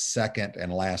for that second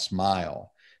and last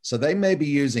mile. So they may be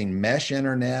using mesh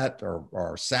internet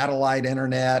or satellite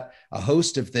internet, a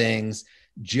host of things,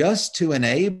 just to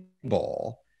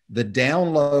enable the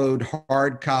download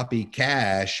hard copy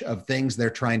cache of things they're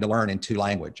trying to learn in 2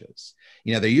 languages.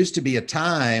 You know, there used to be a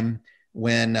time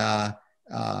when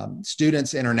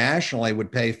students internationally would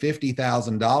pay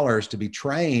 $50,000 to be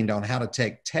trained on how to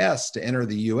take tests to enter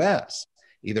the US,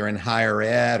 either in higher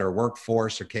ed or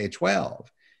workforce or K-12.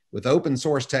 With open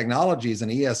source technologies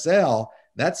and ESL,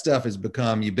 that stuff has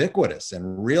become ubiquitous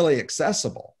and really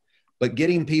accessible. But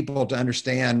getting people to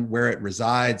understand where it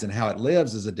resides and how it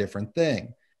lives is a different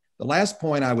thing. The last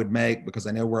point I would make, because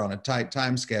I know we're on a tight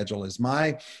time schedule, is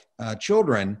my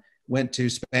children went to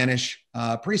Spanish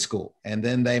preschool, and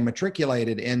then they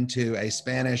matriculated into a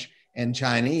Spanish and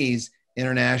Chinese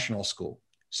international school.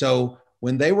 So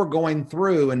when they were going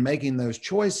through and making those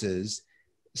choices,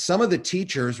 some of the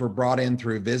teachers were brought in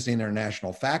through visiting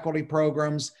international faculty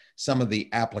programs. Some of the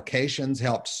applications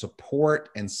helped support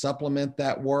and supplement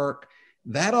that work.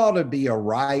 That ought to be a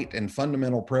right and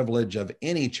fundamental privilege of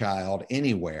any child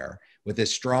anywhere, with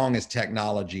as strong as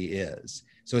technology is.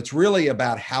 So it's really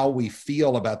about how we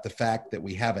feel about the fact that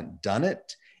we haven't done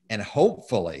it. And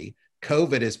hopefully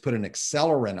COVID has put an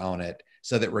accelerant on it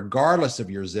so that regardless of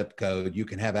your zip code, you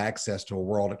can have access to a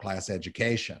world-class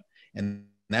education. And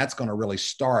that's going to really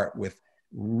start with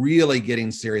really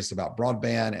getting serious about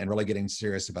broadband and really getting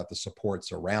serious about the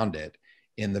supports around it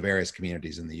in the various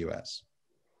communities in the US.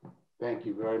 Thank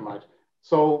you very much.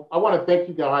 So I want to thank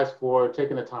you guys for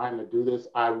taking the time to do this.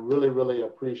 I really, really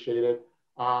appreciate it.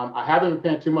 I haven't been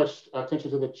paying too much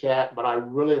attention to the chat, but I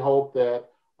really hope that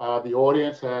the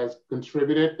audience has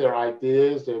contributed their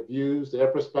ideas, their views, their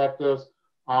perspectives.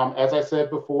 As I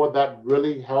said before, that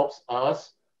really helps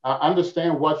us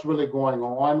understand what's really going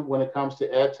on when it comes to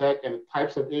EdTech and the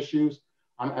types of issues.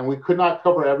 And we could not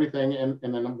cover everything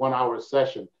in a 1 hour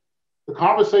session. The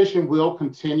conversation will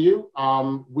continue.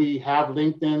 We have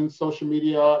LinkedIn, social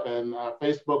media, and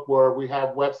Facebook, where we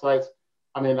have websites.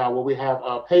 Where we have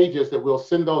pages that we'll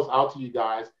send those out to you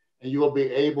guys, and you will be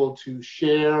able to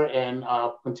share and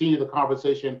continue the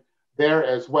conversation there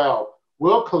as well.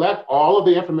 We'll collect all of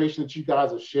the information that you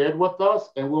guys have shared with us,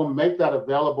 and we'll make that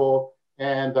available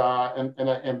and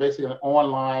basically an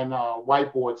online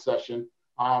whiteboard session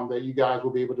that you guys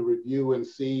will be able to review and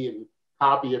see and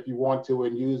copy if you want to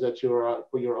and use at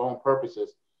for your own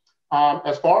purposes.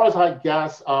 As far as I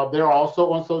guess, they're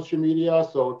also on social media.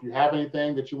 So if you have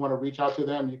anything that you want to reach out to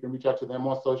them, you can reach out to them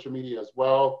on social media as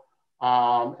well.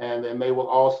 And then they will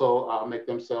also make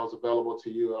themselves available to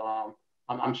you.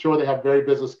 I'm sure they have very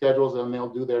busy schedules, and they'll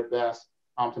do their best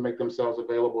to make themselves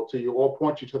available to you or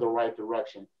point you to the right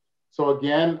direction. So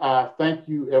again, thank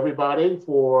you everybody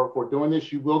for doing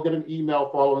this. You will get an email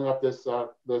following up this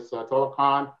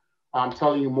telecon,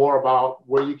 telling you more about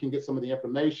where you can get some of the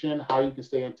information, how you can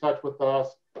stay in touch with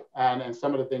us, and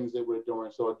some of the things that we're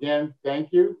doing. So again,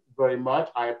 thank you very much.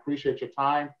 I appreciate your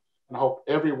time, and I hope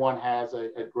everyone has a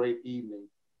great evening.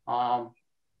 I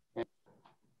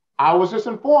was just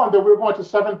informed that we were going to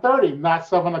 7:30, not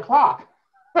 7 o'clock.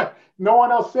 No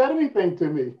one else said anything to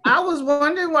me. I was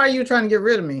wondering why you were trying to get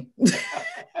rid of me.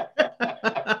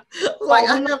 I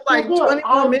have like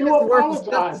 24 minutes worth of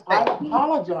stuff to say. I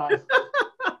apologize.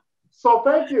 So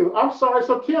thank you. I'm sorry.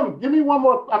 So Kim, give me one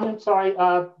more.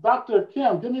 Dr.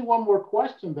 Kim, give me one more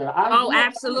question then.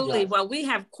 Absolutely. Well, we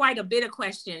have quite a bit of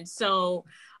questions. So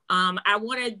I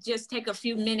want to just take a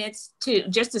few minutes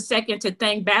just a second to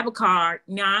thank Babacar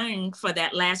Nyang for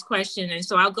that last question. And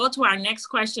so I'll go to our next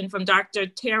question from Dr.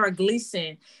 Tara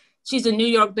Gleason. She's a New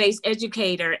York-based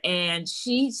educator, and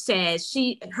she says,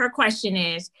 her question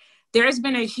is, there has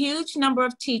been a huge number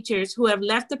of teachers who have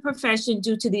left the profession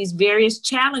due to these various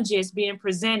challenges being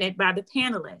presented by the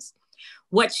panelists.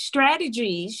 What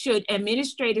strategies should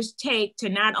administrators take to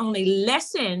not only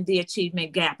lessen the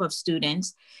achievement gap of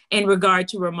students in regard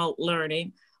to remote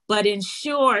learning, but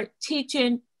ensure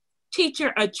teacher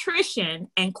attrition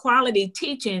and quality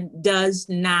teaching does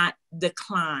not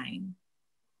decline?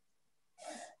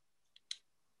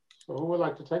 So who would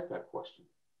like to take that question?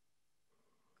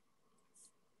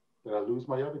 Did I lose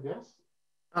my other guest?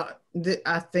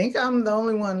 I think I'm the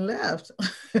only one left.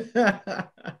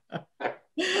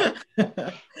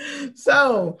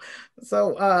 So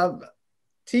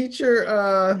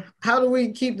teacher, how do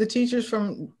we keep the teachers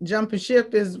from jumping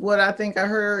ship is what I think I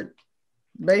heard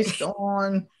based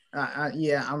on,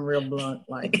 yeah, I'm real blunt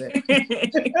like that.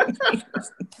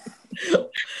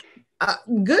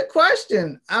 Good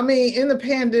question. I mean, in the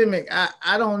pandemic,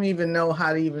 I don't even know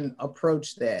how to even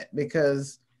approach that,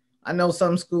 because I know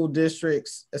some school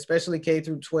districts, especially K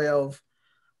through 12,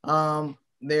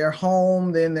 they're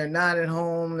home, then they're not at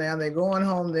home. Now they're going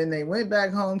home, then they went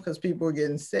back home because people were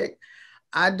getting sick.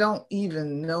 I don't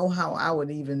even know how I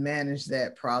would even manage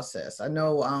that process. I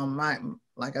know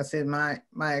like I said, my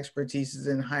expertise is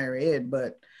in higher ed,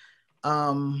 but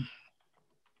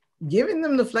giving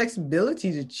them the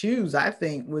flexibility to choose, I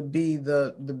think, would be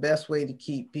the best way to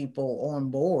keep people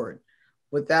on board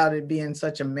without it being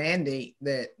such a mandate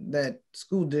that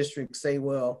school districts say,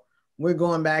 well, we're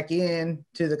going back in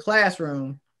to the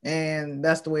classroom and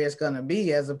that's the way it's going to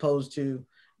be, as opposed to,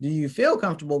 do you feel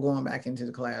comfortable going back into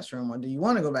the classroom, or do you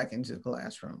want to go back into the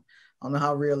classroom? I don't know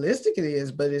how realistic it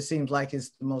is, but it seems like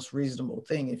it's the most reasonable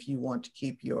thing if you want to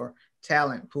keep your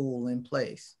talent pool in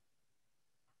place.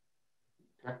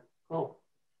 Okay, cool.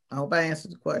 I hope I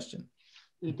answered the question.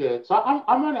 You did. So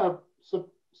I'm gonna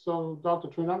so Dr.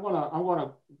 Trina, I'm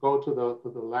gonna go to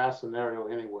the last scenario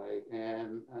anyway,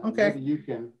 and okay, maybe you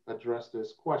can address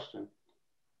this question.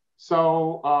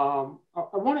 So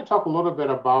I want to talk a little bit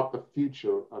about the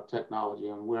future of technology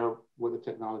and where the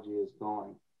technology is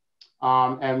going.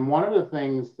 And one of the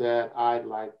things that I'd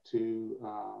like to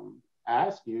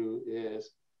ask you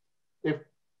is,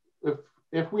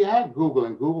 if we had Google,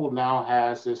 and Google now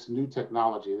has this new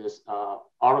technology, this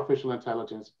artificial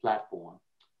intelligence platform,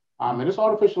 and this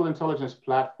artificial intelligence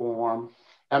platform,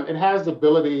 it has the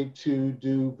ability to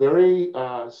do very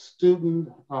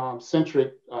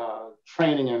student-centric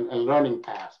training and learning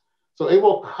paths. So it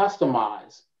will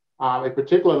customize a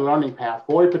particular learning path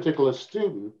for a particular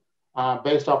student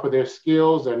based off of their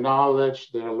skills, their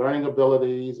knowledge, their learning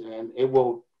abilities, and it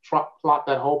will plot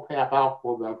that whole path out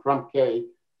for them from K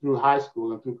through high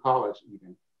school and through college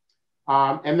even.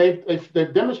 And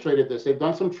they've demonstrated this. They've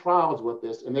done some trials with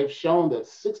this, and they've shown that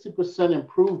 60%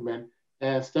 improvement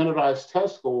in standardized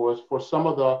test scores for some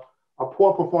of the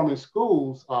poor performing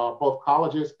schools, both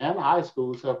colleges and high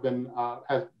schools, have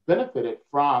benefited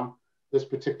from this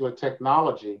particular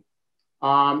technology.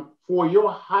 For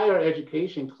your higher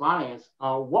education clients,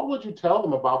 what would you tell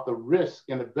them about the risk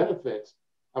and the benefits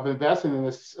of investing in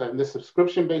this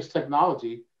subscription-based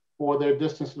technology for their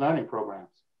distance learning programs?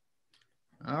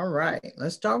 All right,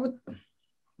 let's start with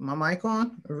my mic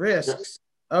on. Risks. Yes.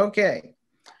 Okay.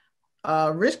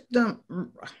 Risk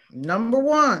number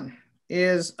one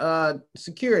is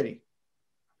security.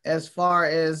 As far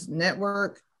as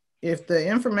network, if the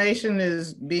information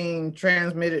is being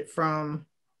transmitted from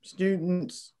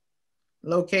students'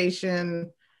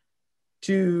 location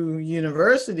to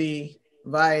university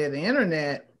via the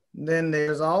internet, then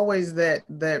there's always that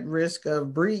risk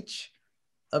of breach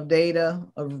of data,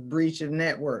 of breach of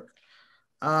network.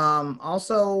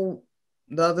 Also,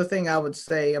 the other thing I would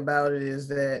say about it is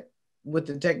that with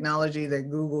the technology that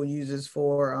Google uses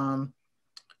for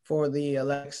the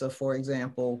Alexa, for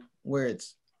example, where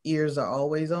its ears are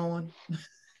always on,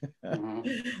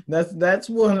 that's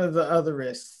one of the other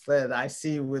risks that I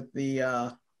see with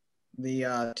the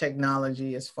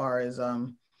technology, as far as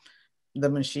the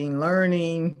machine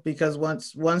learning, because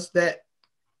once that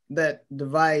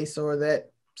device or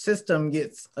that system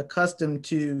gets accustomed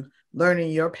to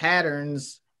learning your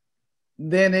patterns,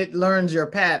 then it learns your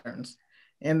patterns,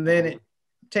 and then it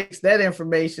takes that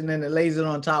information and it lays it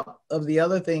on top of the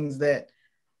other things that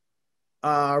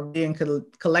are being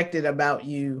collected about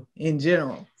you in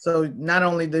general. So not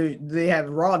only do they have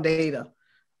raw data,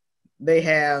 they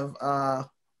have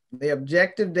the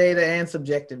objective data and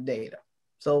subjective data.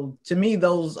 So to me,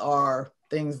 those are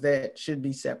things that should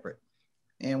be separate,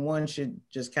 and one should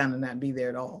just kind of not be there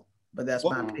at all. But that's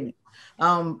my opinion.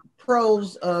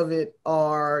 Pros of it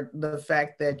are the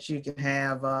fact that you can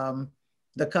have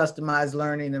the customized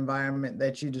learning environment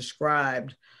that you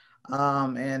described.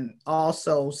 And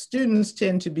also, students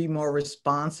tend to be more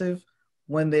responsive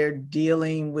when they're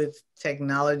dealing with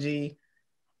technology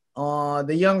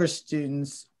the younger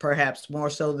students, perhaps more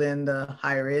so than the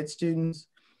higher ed students.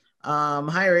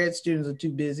 Higher ed students are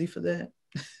too busy for that.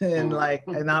 And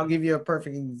I'll give you a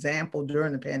perfect example.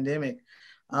 During the pandemic,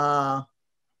 my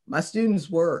students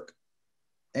work,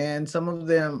 and some of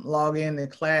them log in to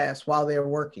class while they're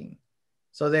working.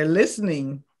 So they're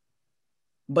listening,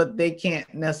 but they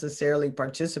can't necessarily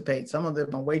participate. Some of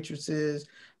them are waitresses,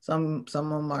 some of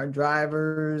them are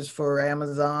drivers for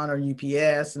Amazon or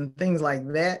UPS and things like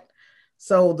that.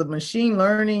 So the machine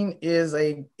learning is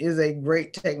a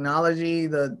great technology.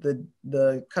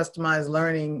 The customized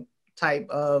learning type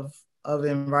of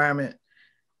environment,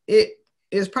 it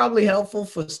is probably helpful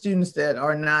for students that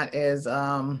are not as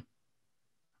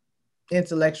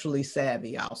intellectually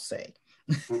savvy, I'll say.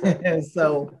 And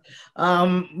so,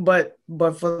 but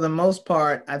for the most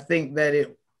part, I think that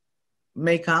it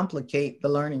may complicate the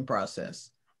learning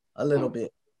process a little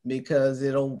bit, because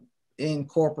it'll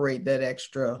incorporate that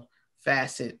extra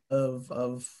facet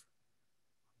of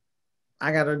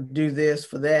I got to do this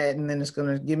for that, and then it's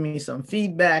going to give me some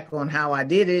feedback on how I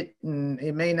did it, and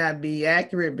it may not be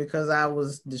accurate because I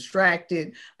was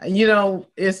distracted.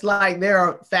 It's like there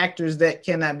are factors that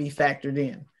cannot be factored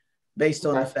in based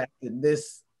on the fact that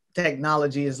this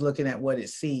technology is looking at what it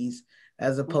sees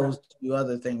as opposed to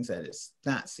other things that it's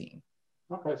not seeing.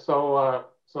 Okay, so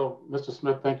Mr.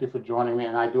 Smith, thank you for joining me,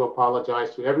 and I do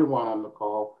apologize to everyone on the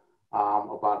call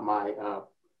about my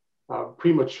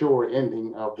premature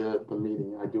ending of the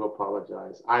meeting. I do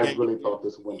apologize. I really thought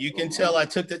this went. You can tell I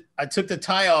took the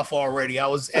tie off already. I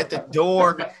was at the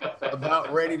door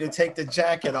about ready to take the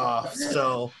jacket off.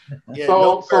 So yeah.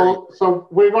 So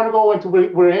we're going to go into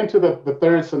we're into the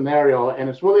third scenario, and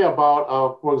it's really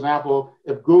about for example,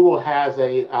 if Google has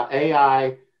a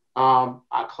AI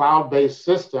a cloud-based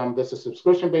system that's a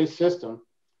subscription-based system,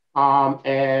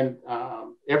 and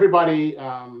everybody.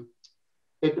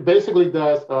 It basically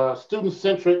does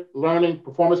student-centric learning,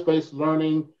 performance-based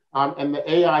learning, and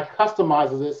the AI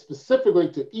customizes it specifically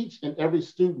to each and every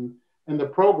student in the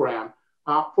program.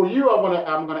 For you,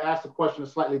 I'm gonna ask the question a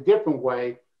slightly different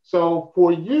way. So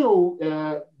for you,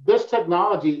 this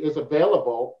technology is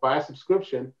available by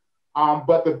subscription,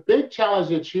 but the big challenge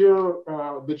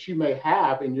that you may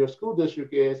have in your school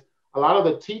district is a lot of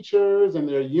the teachers and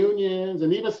their unions,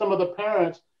 and even some of the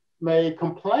parents may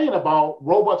complain about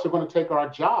robots are going to take our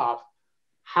jobs.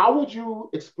 How would you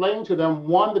explain to them,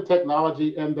 one, the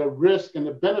technology and the risk and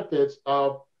the benefits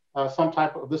of some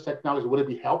type of this technology? Would it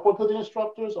be helpful to the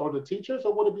instructors or the teachers,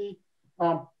 or would it be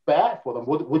bad for them?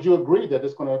 Would you agree that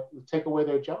it's going to take away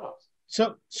their jobs?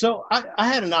 So I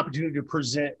had an opportunity to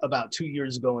present about 2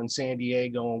 years ago in San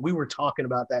Diego, and we were talking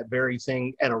about that very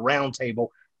thing at a roundtable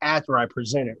after I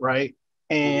presented, right?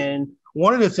 And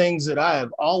one of the things that I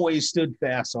have always stood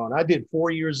fast on, I did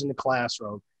 4 years in the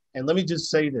classroom. And let me just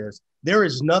say this, there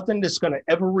is nothing that's going to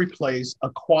ever replace a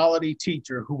quality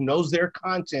teacher who knows their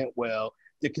content well,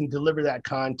 that can deliver that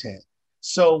content.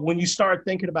 So when you start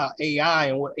thinking about AI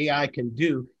and what AI can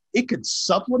do, it could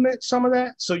supplement some of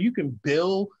that. So you can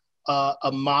build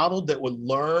a model that would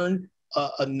learn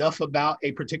enough about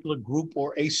a particular group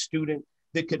or a student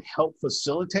that could help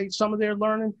facilitate some of their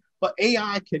learning. But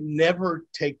AI can never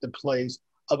take the place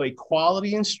of a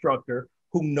quality instructor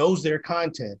who knows their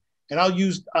content. And I'll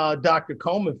use Dr.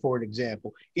 Coleman for an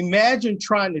example. Imagine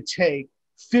trying to take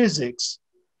physics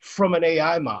from an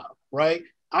AI model, right?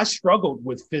 I struggled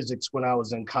with physics when I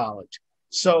was in college.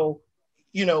 So,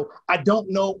 I don't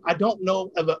know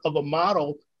of a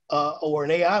model or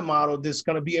an AI model that's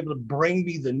going to be able to bring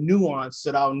me the nuance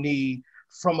that I'll need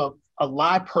from a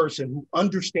live person who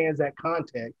understands that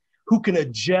content, who can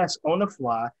adjust on the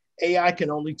fly. AI can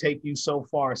only take you so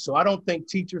far. So I don't think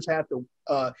teachers have to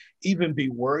even be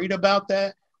worried about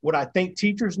that. What I think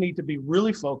teachers need to be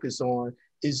really focused on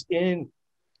is in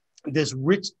this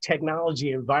rich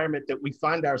technology environment that we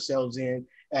find ourselves in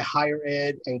at higher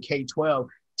ed and K-12.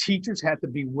 Teachers have to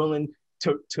be willing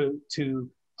to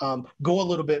go a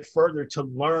little bit further to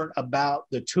learn about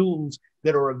the tools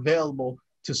that are available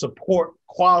to support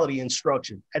quality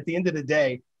instruction. At the end of the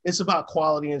day, it's about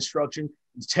quality instruction.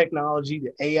 The technology,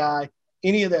 the AI,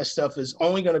 any of that stuff is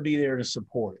only going to be there to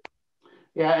support it.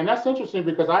 Yeah, and that's interesting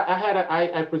because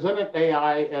I presented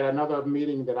AI at another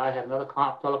meeting that I had, another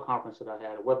teleconference that I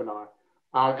had, a webinar.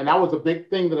 And that was a big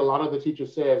thing that a lot of the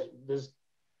teachers says, this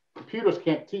computers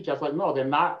can't teach. I was like, no, they're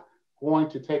not going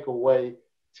to take away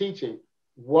teaching.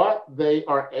 What they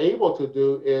are able to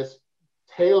do is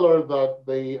tailor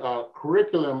the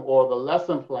curriculum or the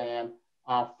lesson plan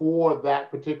for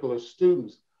that particular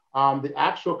student. The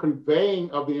actual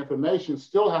conveying of the information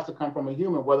still has to come from a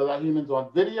human, whether that human's on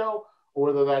video or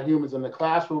whether that human's in the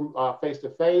classroom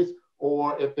face-to-face,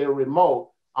 or if they're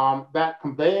remote, that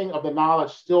conveying of the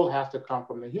knowledge still has to come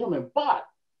from the human. But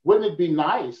wouldn't it be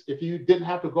nice if you didn't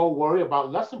have to go worry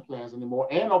about lesson plans anymore?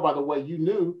 And oh, by the way, you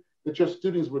knew that your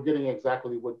students were getting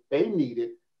exactly what they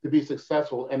needed to be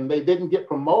successful, and they didn't get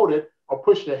promoted or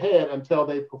pushed ahead until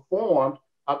they performed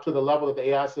up to the level that the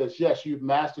AI says, yes, you've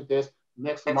mastered this,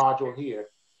 next module here.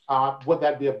 Would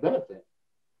that be a benefit?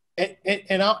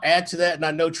 And I'll add to that, and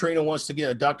I know Trina wants to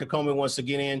get, Dr. Coleman wants to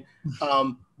get in.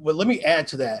 Well, let me add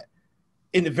to that.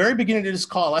 In the very beginning of this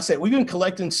call, I said, we've been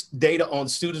collecting data on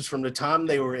students from the time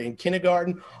they were in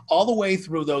kindergarten all the way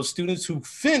through those students who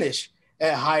finish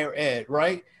at higher ed,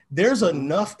 right? There's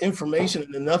enough information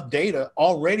and enough data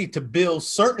already to build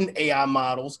certain AI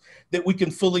models that we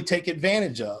can fully take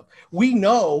advantage of. We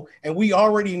know, and we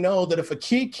already know that if a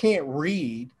kid can't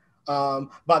read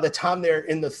by the time they're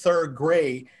in the 3rd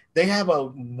grade, they have a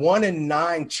 1 in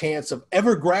 9 chance of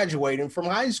ever graduating from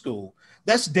high school.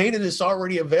 That's data that's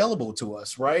already available to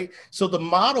us, right? So the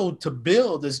model to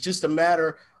build is just a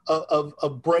matter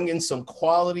of bringing some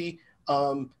quality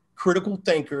critical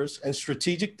thinkers and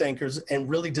strategic thinkers and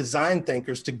really design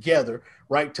thinkers together,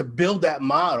 right? To build that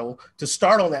model, to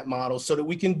start on that model so that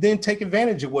we can then take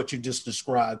advantage of what you just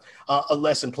described, a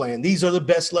lesson plan. These are the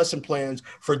best lesson plans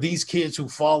for these kids who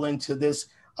fall into this,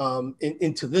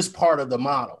 into this part of the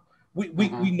model.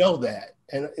 We know that.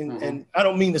 And I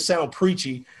don't mean to sound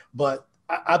preachy, but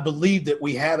I believe that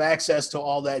we have access to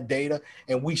all that data,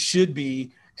 and we should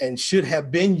be and should have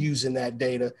been using that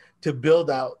data to build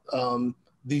out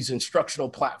these instructional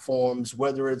platforms,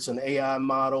 whether it's an AI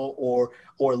model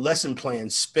or lesson plan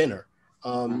spinner.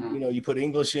 You know, you put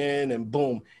English in and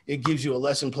boom, it gives you a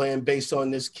lesson plan based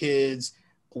on this kid's,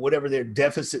 whatever their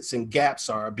deficits and gaps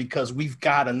are, because we've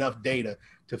got enough data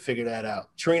to figure that out.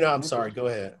 Trina, I'm sorry, go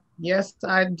ahead. Yes,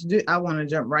 I do. I want to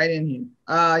jump right in here.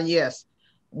 Yes.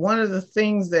 One of the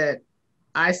things that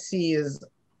I see is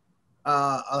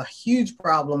a huge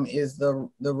problem is the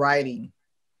writing.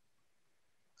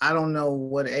 I don't know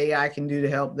what AI can do to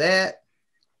help that,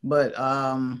 but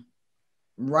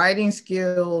writing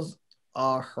skills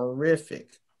are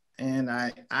horrific. And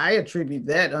I attribute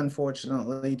that,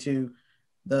 unfortunately, to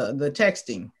the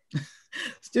texting.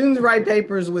 Students write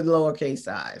papers with lowercase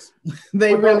i's.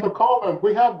 They really. Dr. Coleman,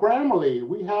 we have Grammarly,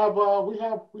 we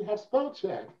have spell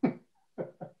check.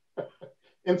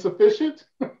 Insufficient?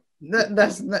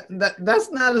 That's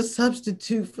not a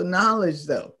substitute for knowledge,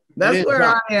 though. That's where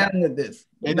I am with this.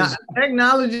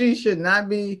 Technology should not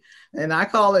be, and I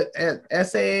call it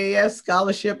SIAA,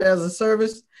 Scholarship as a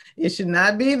Service. It should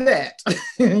not be that.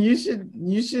 You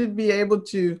should be able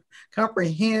to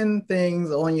comprehend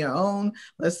things on your own.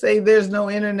 Let's say there's no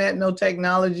internet, no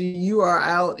technology. You are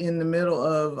out in the middle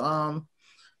of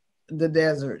the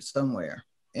desert somewhere,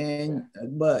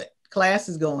 but class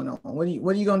is going on. What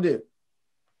are you gonna do?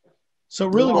 So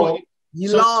really,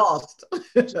 lost.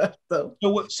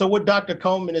 So what Dr.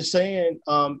 Coleman is saying,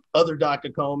 other Dr.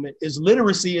 Coleman, is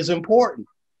literacy is important.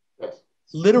 Yes.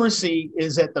 Literacy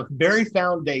is at the very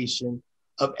foundation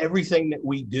of everything that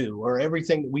we do, or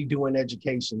everything that we do in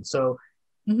education. So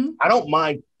I don't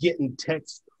mind getting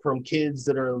texts from kids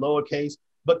that are in lowercase,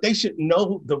 but they should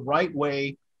know the right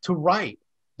way to write.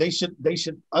 They should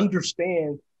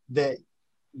understand that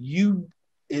you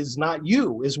is not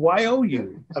you, is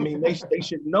YOU. I mean, they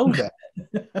should know that.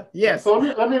 Yes. So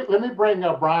let me bring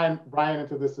Bryan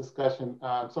into this discussion.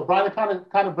 So Bryan,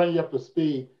 kind of bring you up to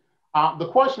speed. The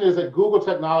question is that Google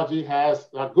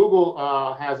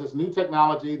has this new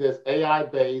technology that's AI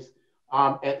based,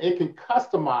 and it can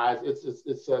customize.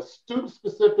 It's a student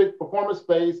specific, performance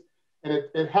based, and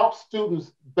it helps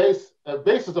students bases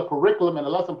a curriculum and a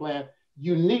lesson plan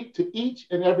unique to each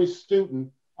and every student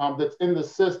that's in the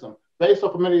system, based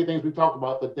off of many of the things we talked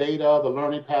about, the data, the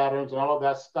learning patterns, and all of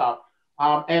that stuff.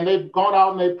 And they've gone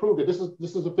out and they've proved it. This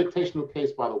is a fictional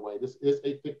case, by the way. This is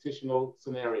a fictional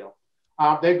scenario.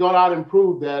 They've gone out and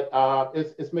proved that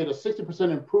it's made a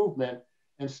 60% improvement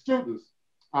in students'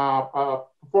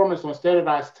 performance on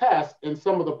standardized tests in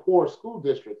some of the poor school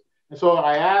districts. And so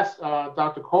I asked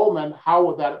Dr. Coleman, how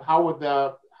would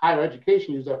the higher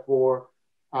education use that for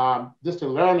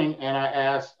distant learning? And I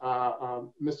asked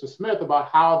Mr. Smith about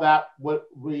how that would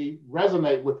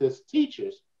resonate with his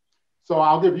teachers. So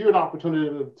I'll give you an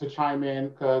opportunity to chime in,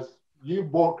 because you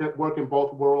work in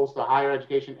both worlds, the higher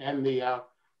education and the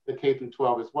K through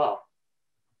 12 as well.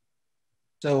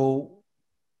 So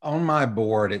on my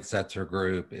board at Setzer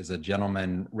Group is a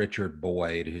gentleman, Richard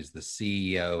Boyd, who's the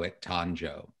CEO at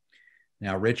Tanjo.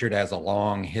 Now, Richard has a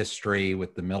long history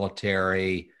with the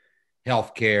military,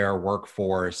 healthcare,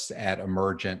 workforce at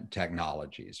Emergent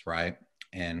Technologies, right?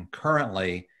 And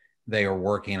currently they are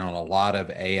working on a lot of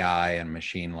AI and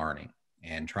machine learning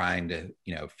and trying to,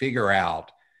 figure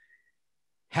out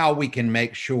how we can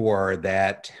make sure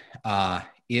that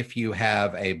if you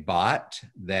have a bot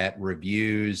that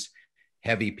reviews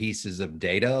heavy pieces of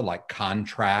data like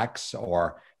contracts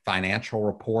or financial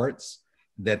reports,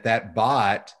 that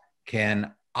bot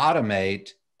can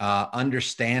automate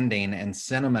understanding and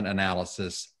sentiment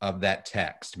analysis of that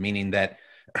text, meaning that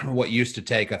what used to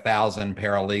take 1,000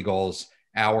 paralegals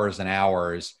hours and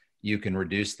hours, you can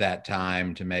reduce that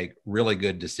time to make really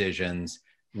good decisions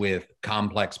with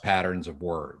complex patterns of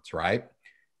words, right?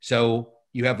 So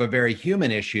you have a very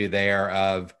human issue there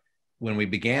of when we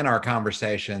began our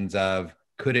conversations of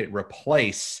could it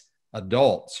replace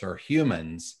adults or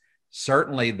humans?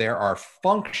 Certainly there are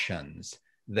functions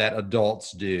that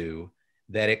adults do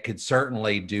that it could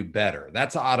certainly do better.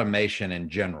 That's automation in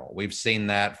general. We've seen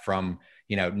that from,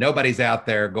 nobody's out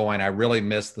there going, I really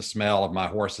miss the smell of my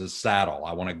horse's saddle.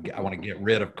 I want to get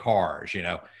rid of cars,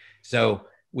 So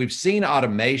we've seen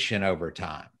automation over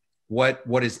time.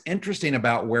 What is interesting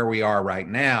about where we are right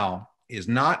now is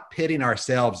not pitting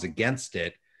ourselves against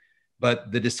it,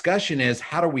 but the discussion is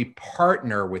how do we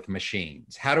partner with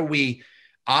machines? How do we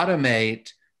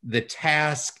automate the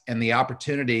task and the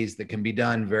opportunities that can be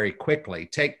done very quickly?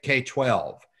 Take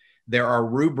K-12. There are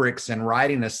rubrics and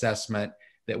writing assessment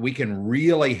that we can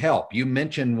really help. You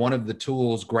mentioned one of the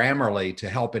tools, Grammarly, to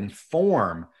help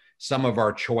inform some of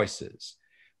our choices.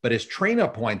 But as Trina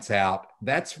points out,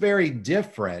 that's very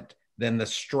different than the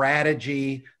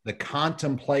strategy, the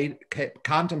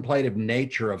contemplative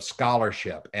nature of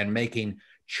scholarship and making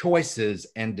choices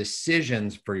and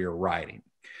decisions for your writing.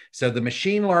 So the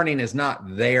machine learning is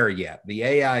not there yet. The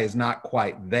AI is not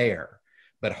quite there.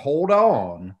 But hold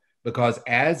on, because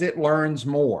as it learns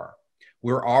more,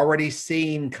 we're already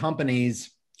seeing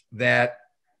companies that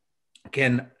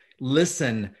can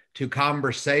listen to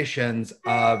conversations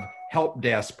of help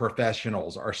desk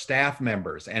professionals or staff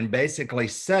members and basically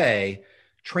say,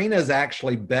 Trina's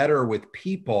actually better with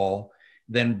people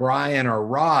than Bryan or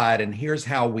Rod, and here's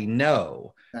how we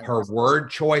know. Her word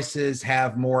choices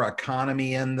have more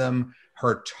economy in them.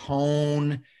 Her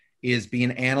tone is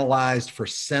being analyzed for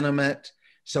sentiment.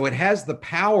 So it has the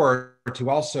power to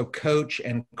also coach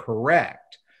and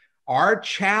correct. Our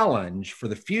challenge for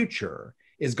the future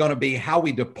is going to be how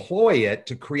we deploy it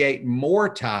to create more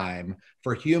time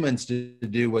for humans to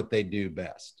do what they do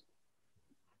best.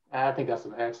 I think that's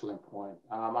an excellent point.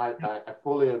 I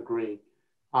fully agree.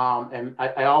 And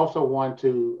I also want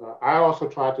to, I also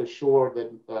try to assure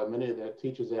that many of the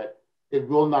teachers that it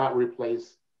will not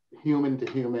replace human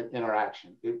to human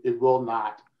interaction. It will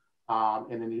not.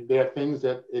 And then there are things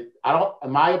that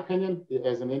in my opinion,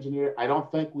 as an engineer, I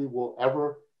don't think we will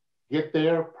ever get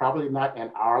there, probably not in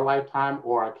our lifetime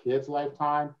or our kids'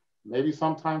 lifetime, maybe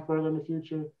sometime further in the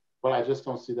future, but I just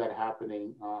don't see that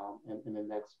happening in the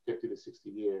next 50 to 60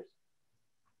 years.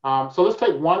 So let's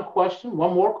take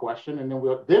one more question, and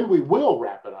then we will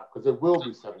wrap it up because it will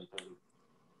be 7:30.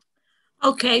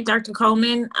 Okay, Dr.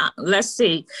 Coleman, let's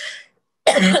see.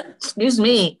 Excuse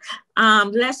me.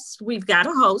 We've got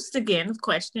a host again of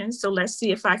questions, so let's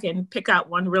see if I can pick out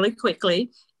one really quickly.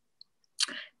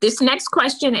 This next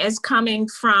question is coming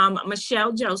from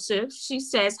Michelle Joseph. She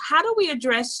says, how do we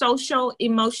address social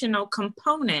emotional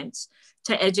components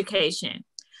to education?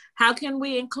 How can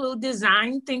we include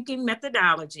design thinking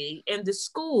methodology in the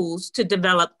schools to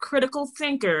develop critical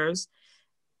thinkers,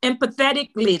 empathetic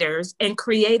leaders, and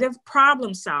creative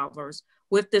problem solvers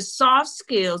with the soft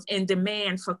skills in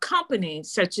demand for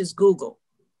companies such as Google?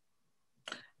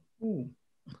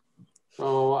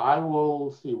 So I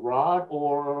will see Rod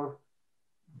or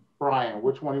Bryan.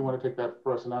 Which one do you want to take that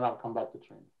first? And then I'll come back to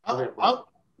Trina. Go ahead, Bryan.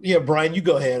 Yeah, Bryan, you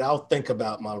go ahead. I'll think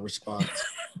about my response.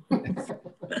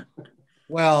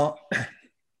 Well,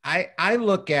 I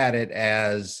look at it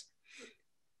as,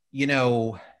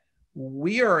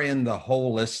 we are in the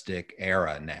holistic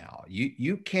era now.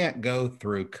 You can't go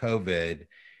through COVID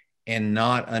and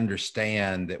not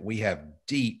understand that we have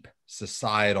deep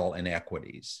societal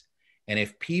inequities. And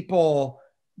if people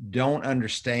don't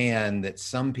understand that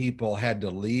some people had to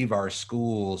leave our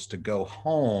schools to go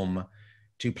home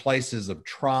to places of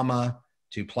trauma,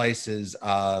 to places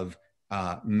of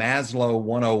Maslow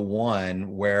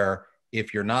 101, where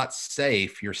if you're not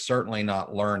safe, you're certainly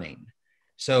not learning.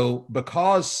 So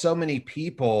because so many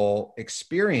people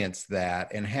experienced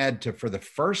that and had to, for the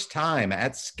first time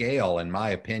at scale, in my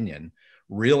opinion,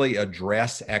 really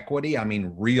address equity,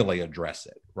 really address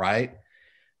it, right?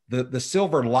 The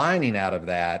silver lining out of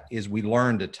that is we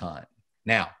learned a ton.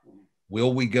 Now,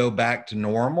 will we go back to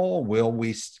normal? Will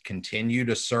we continue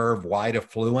to serve white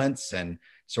affluence and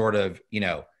sort of,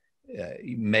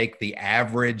 make the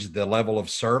average the level of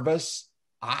service?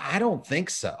 I don't think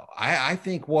so. I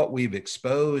think what we've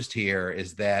exposed here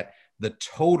is that the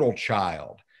total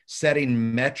child,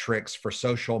 setting metrics for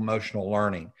social emotional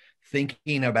learning,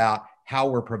 thinking about how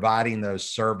we're providing those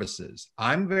services.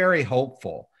 I'm very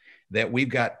hopeful that we've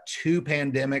got two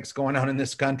pandemics going on in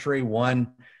this country,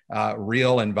 one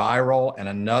real and viral, and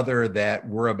another that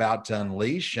we're about to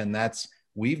unleash. And that's,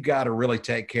 we've got to really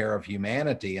take care of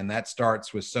humanity. And that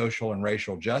starts with social and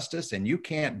racial justice. And you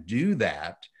can't do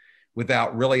that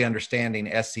without really understanding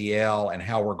SEL and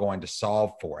how we're going to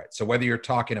solve for it. So whether you're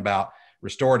talking about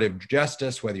restorative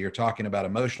justice, whether you're talking about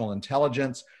emotional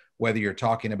intelligence, whether you're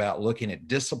talking about looking at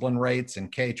discipline rates in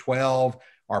K-12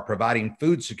 or providing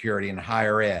food security in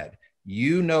higher ed,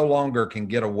 you no longer can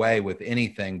get away with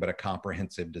anything but a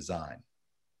comprehensive design.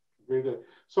 Very good.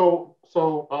 So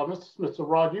Mr.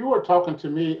 Rod, you were talking to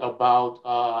me about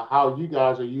how you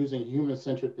guys are using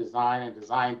human-centered design and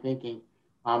design thinking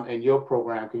in your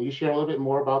program. Can you share a little bit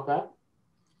more about that?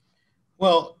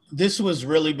 Well, this was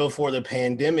really before the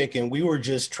pandemic, and we were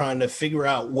just trying to figure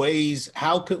out ways,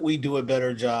 how could we do a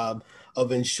better job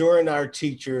of ensuring our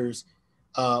teachers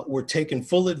were taking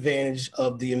full advantage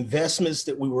of the investments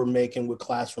that we were making with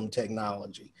classroom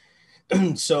technology.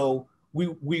 So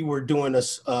we were doing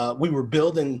we were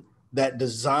building that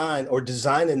design or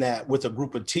designing that with a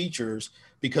group of teachers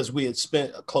because we had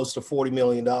spent close to $40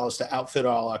 million to outfit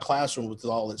all our classrooms with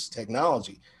all this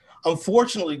technology.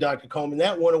 Unfortunately, Dr. Coleman,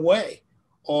 that went away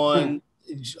on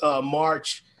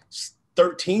March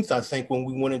 13th, I think, when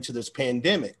we went into this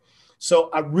pandemic. So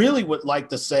I really would like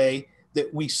to say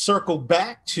that we circle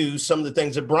back to some of the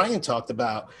things that Bryan talked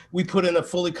about. We put in a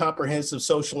fully comprehensive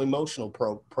social emotional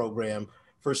program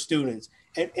for students.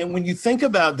 And when you think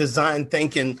about design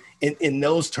thinking in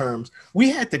those terms, we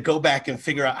had to go back and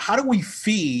figure out, how do we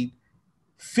feed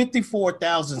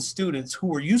 54,000 students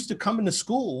who are used to coming to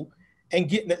school and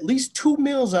getting at least 2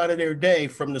 meals out of their day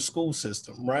from the school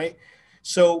system, right?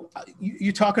 So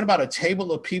you're talking about a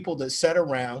table of people that sat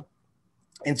around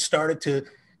and started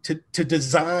to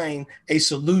design a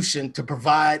solution to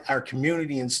provide our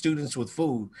community and students with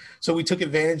food. So we took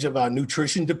advantage of our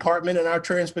nutrition department and our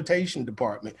transportation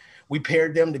department. We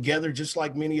paired them together just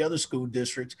like many other school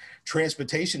districts.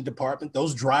 Transportation department,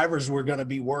 those drivers were going to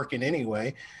be working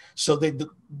anyway, so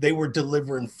they were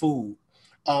delivering food.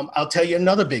 I'll tell you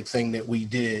another big thing that we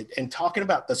did, and talking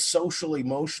about the social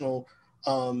emotional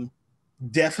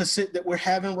deficit that we're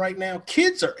having right now,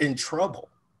 kids are in trouble.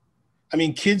 I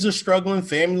mean, kids are struggling,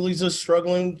 families are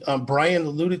struggling. Bryan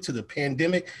alluded to the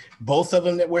pandemic, both of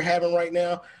them that we're having right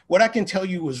now. What I can tell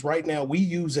you is right now we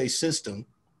use a system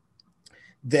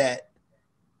that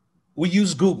we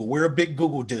use Google. We're a big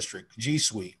Google district, G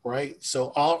Suite, right?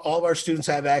 So all of our students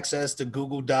have access to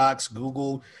Google Docs,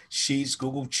 Google Sheets,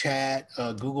 Google Chat,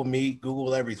 Google Meet,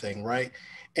 Google everything, right?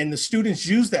 And the students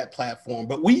use that platform,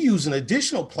 but we use an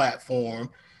additional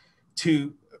platform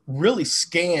to really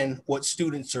scan what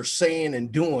students are saying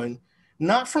and doing,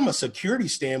 not from a security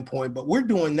standpoint, but we're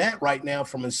doing that right now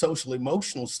from a social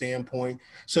emotional standpoint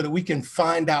so that we can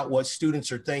find out what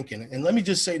students are thinking. And let me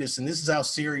just say this, and this is how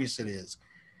serious it is.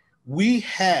 We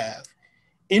have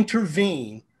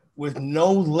intervened with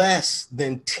no less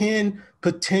than 10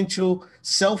 potential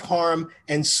self-harm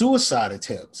and suicide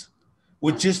attempts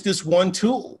with just this one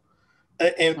tool.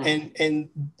 And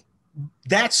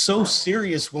that's so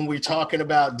serious when we're talking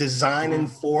about designing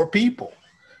for people.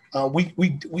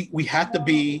 We have to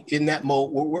be in that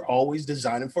mode where we're always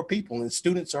designing for people, and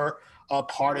students are a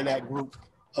part of that group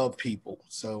of people.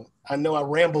 So I know I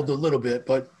rambled a little bit,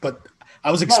 but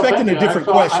I was expecting a different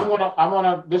question.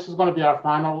 This is going to be our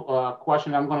final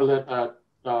question. I'm going to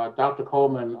let Dr.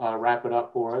 Coleman wrap it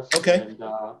up for us. Okay.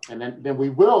 And then we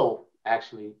will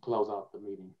actually close out the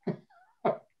meeting.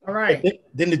 All right.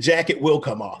 Then the jacket will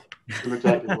come off.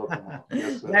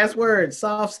 Yes, last word,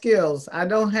 soft skills. I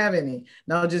don't have any.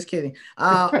 No, just kidding.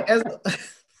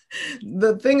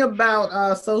 The thing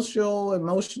about social,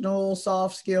 emotional,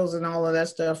 soft skills and all of that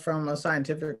stuff from a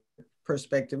scientific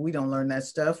perspective, we don't learn that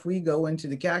stuff. We go into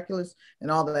the calculus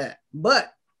and all of that.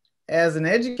 But as an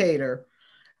educator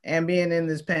and being in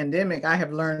this pandemic, I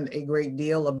have learned a great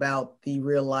deal about the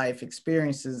real life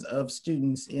experiences of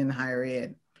students in higher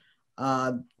ed.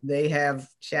 They have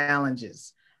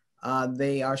challenges.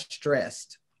 They are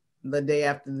stressed. The day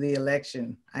after the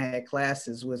election, I had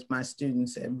classes with my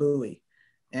students at Bowie.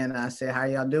 And I said, how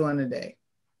y'all doing today?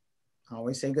 I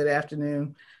always say good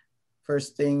afternoon.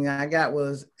 First thing I got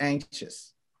was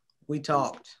anxious. We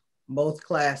talked, both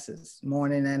classes,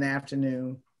 morning and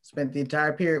afternoon. Spent the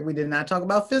entire period. We did not talk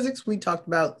about physics. We talked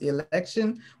about the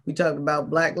election. We talked about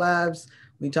Black lives.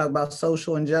 We talk about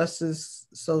social injustice,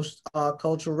 social,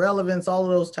 cultural relevance, all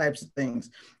of those types of things.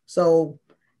 So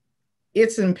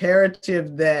it's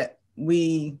imperative that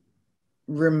we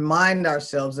remind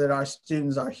ourselves that our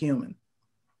students are human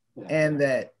and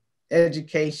that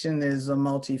education is a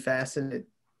multifaceted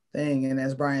thing. And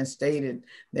as Bryan stated,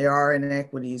 there are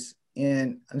inequities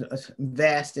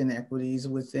vast inequities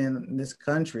within this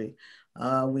country.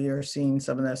 We are seeing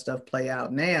some of that stuff play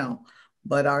out now,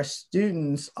 but our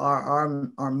students are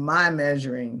my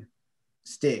measuring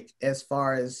stick as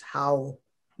far as how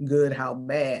good, how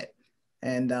bad.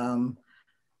 And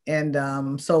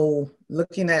so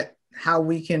looking at how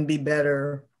we can be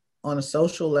better on a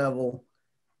social level,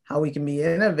 how we can be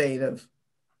innovative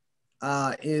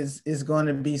is going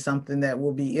to be something that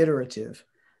will be iterative.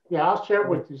 Yeah, I'll share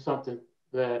with you something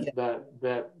that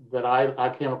I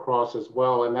came across as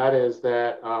well, and that is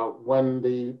that when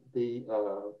the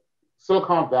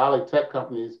Silicon Valley tech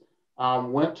companies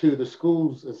went to the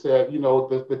schools and said, you know,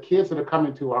 the kids that are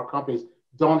coming to our companies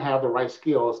don't have the right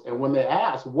skills, and when they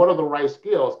asked what are the right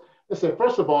skills, they said,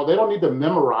 first of all, they don't need to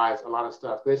memorize a lot of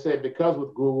stuff. They said because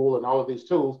with Google and all of these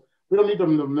tools, we don't need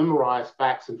them to memorize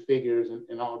facts and figures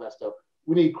and all of that stuff.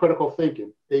 We need critical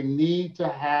thinking. They need to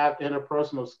have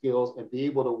interpersonal skills and be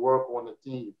able to work on the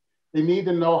team. They need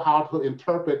to know how to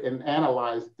interpret and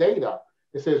analyze data.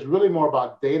 It says really more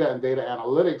about data and data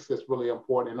analytics that's really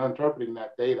important in interpreting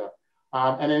that data.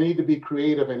 And they need to be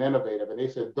creative and innovative. And they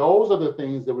said those are the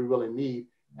things that we really need.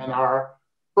 And our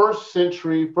first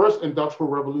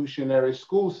industrial revolutionary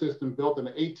school system built in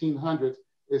the 1800s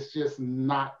is just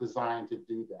not designed to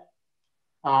do that.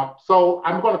 So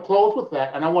I'm going to close with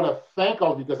that. And I want to thank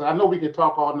all of you because I know we could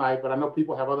talk all night, but I know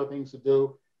people have other things to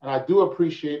do. And I do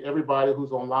appreciate everybody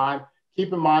who's online.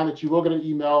 Keep in mind that you will get an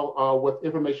email with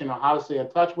information on how to stay in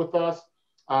touch with us.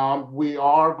 We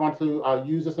are going to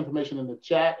use this information in the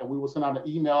chat, and we will send out an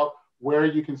email where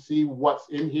you can see what's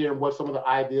in here and what some of the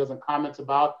ideas and comments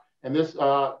about. And this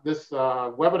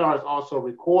webinar is also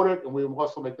recorded, and we will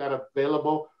also make that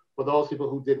available for those people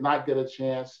who did not get a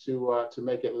chance to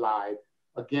make it live.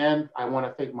 Again, I want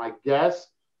to thank my guests,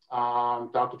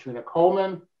 Dr. Trina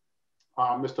Coleman,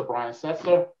 Mr. Bryan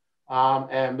Setzer,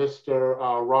 and Mr.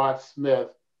 Rod Smith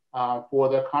for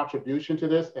their contribution to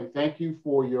this. And thank you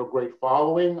for your great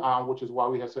following, which is why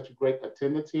we have such a great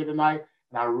attendance here tonight.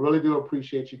 And I really do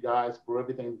appreciate you guys for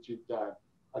everything that you've done.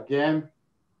 Again,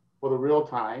 for the real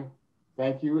time,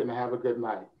 thank you and have a good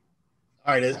night.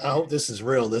 All right, I hope this is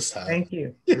real this time. Thank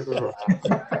you.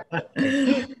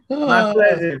 My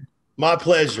pleasure. My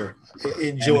pleasure.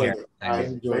 Enjoyed it.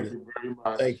 Thank you very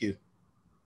much. Thank you.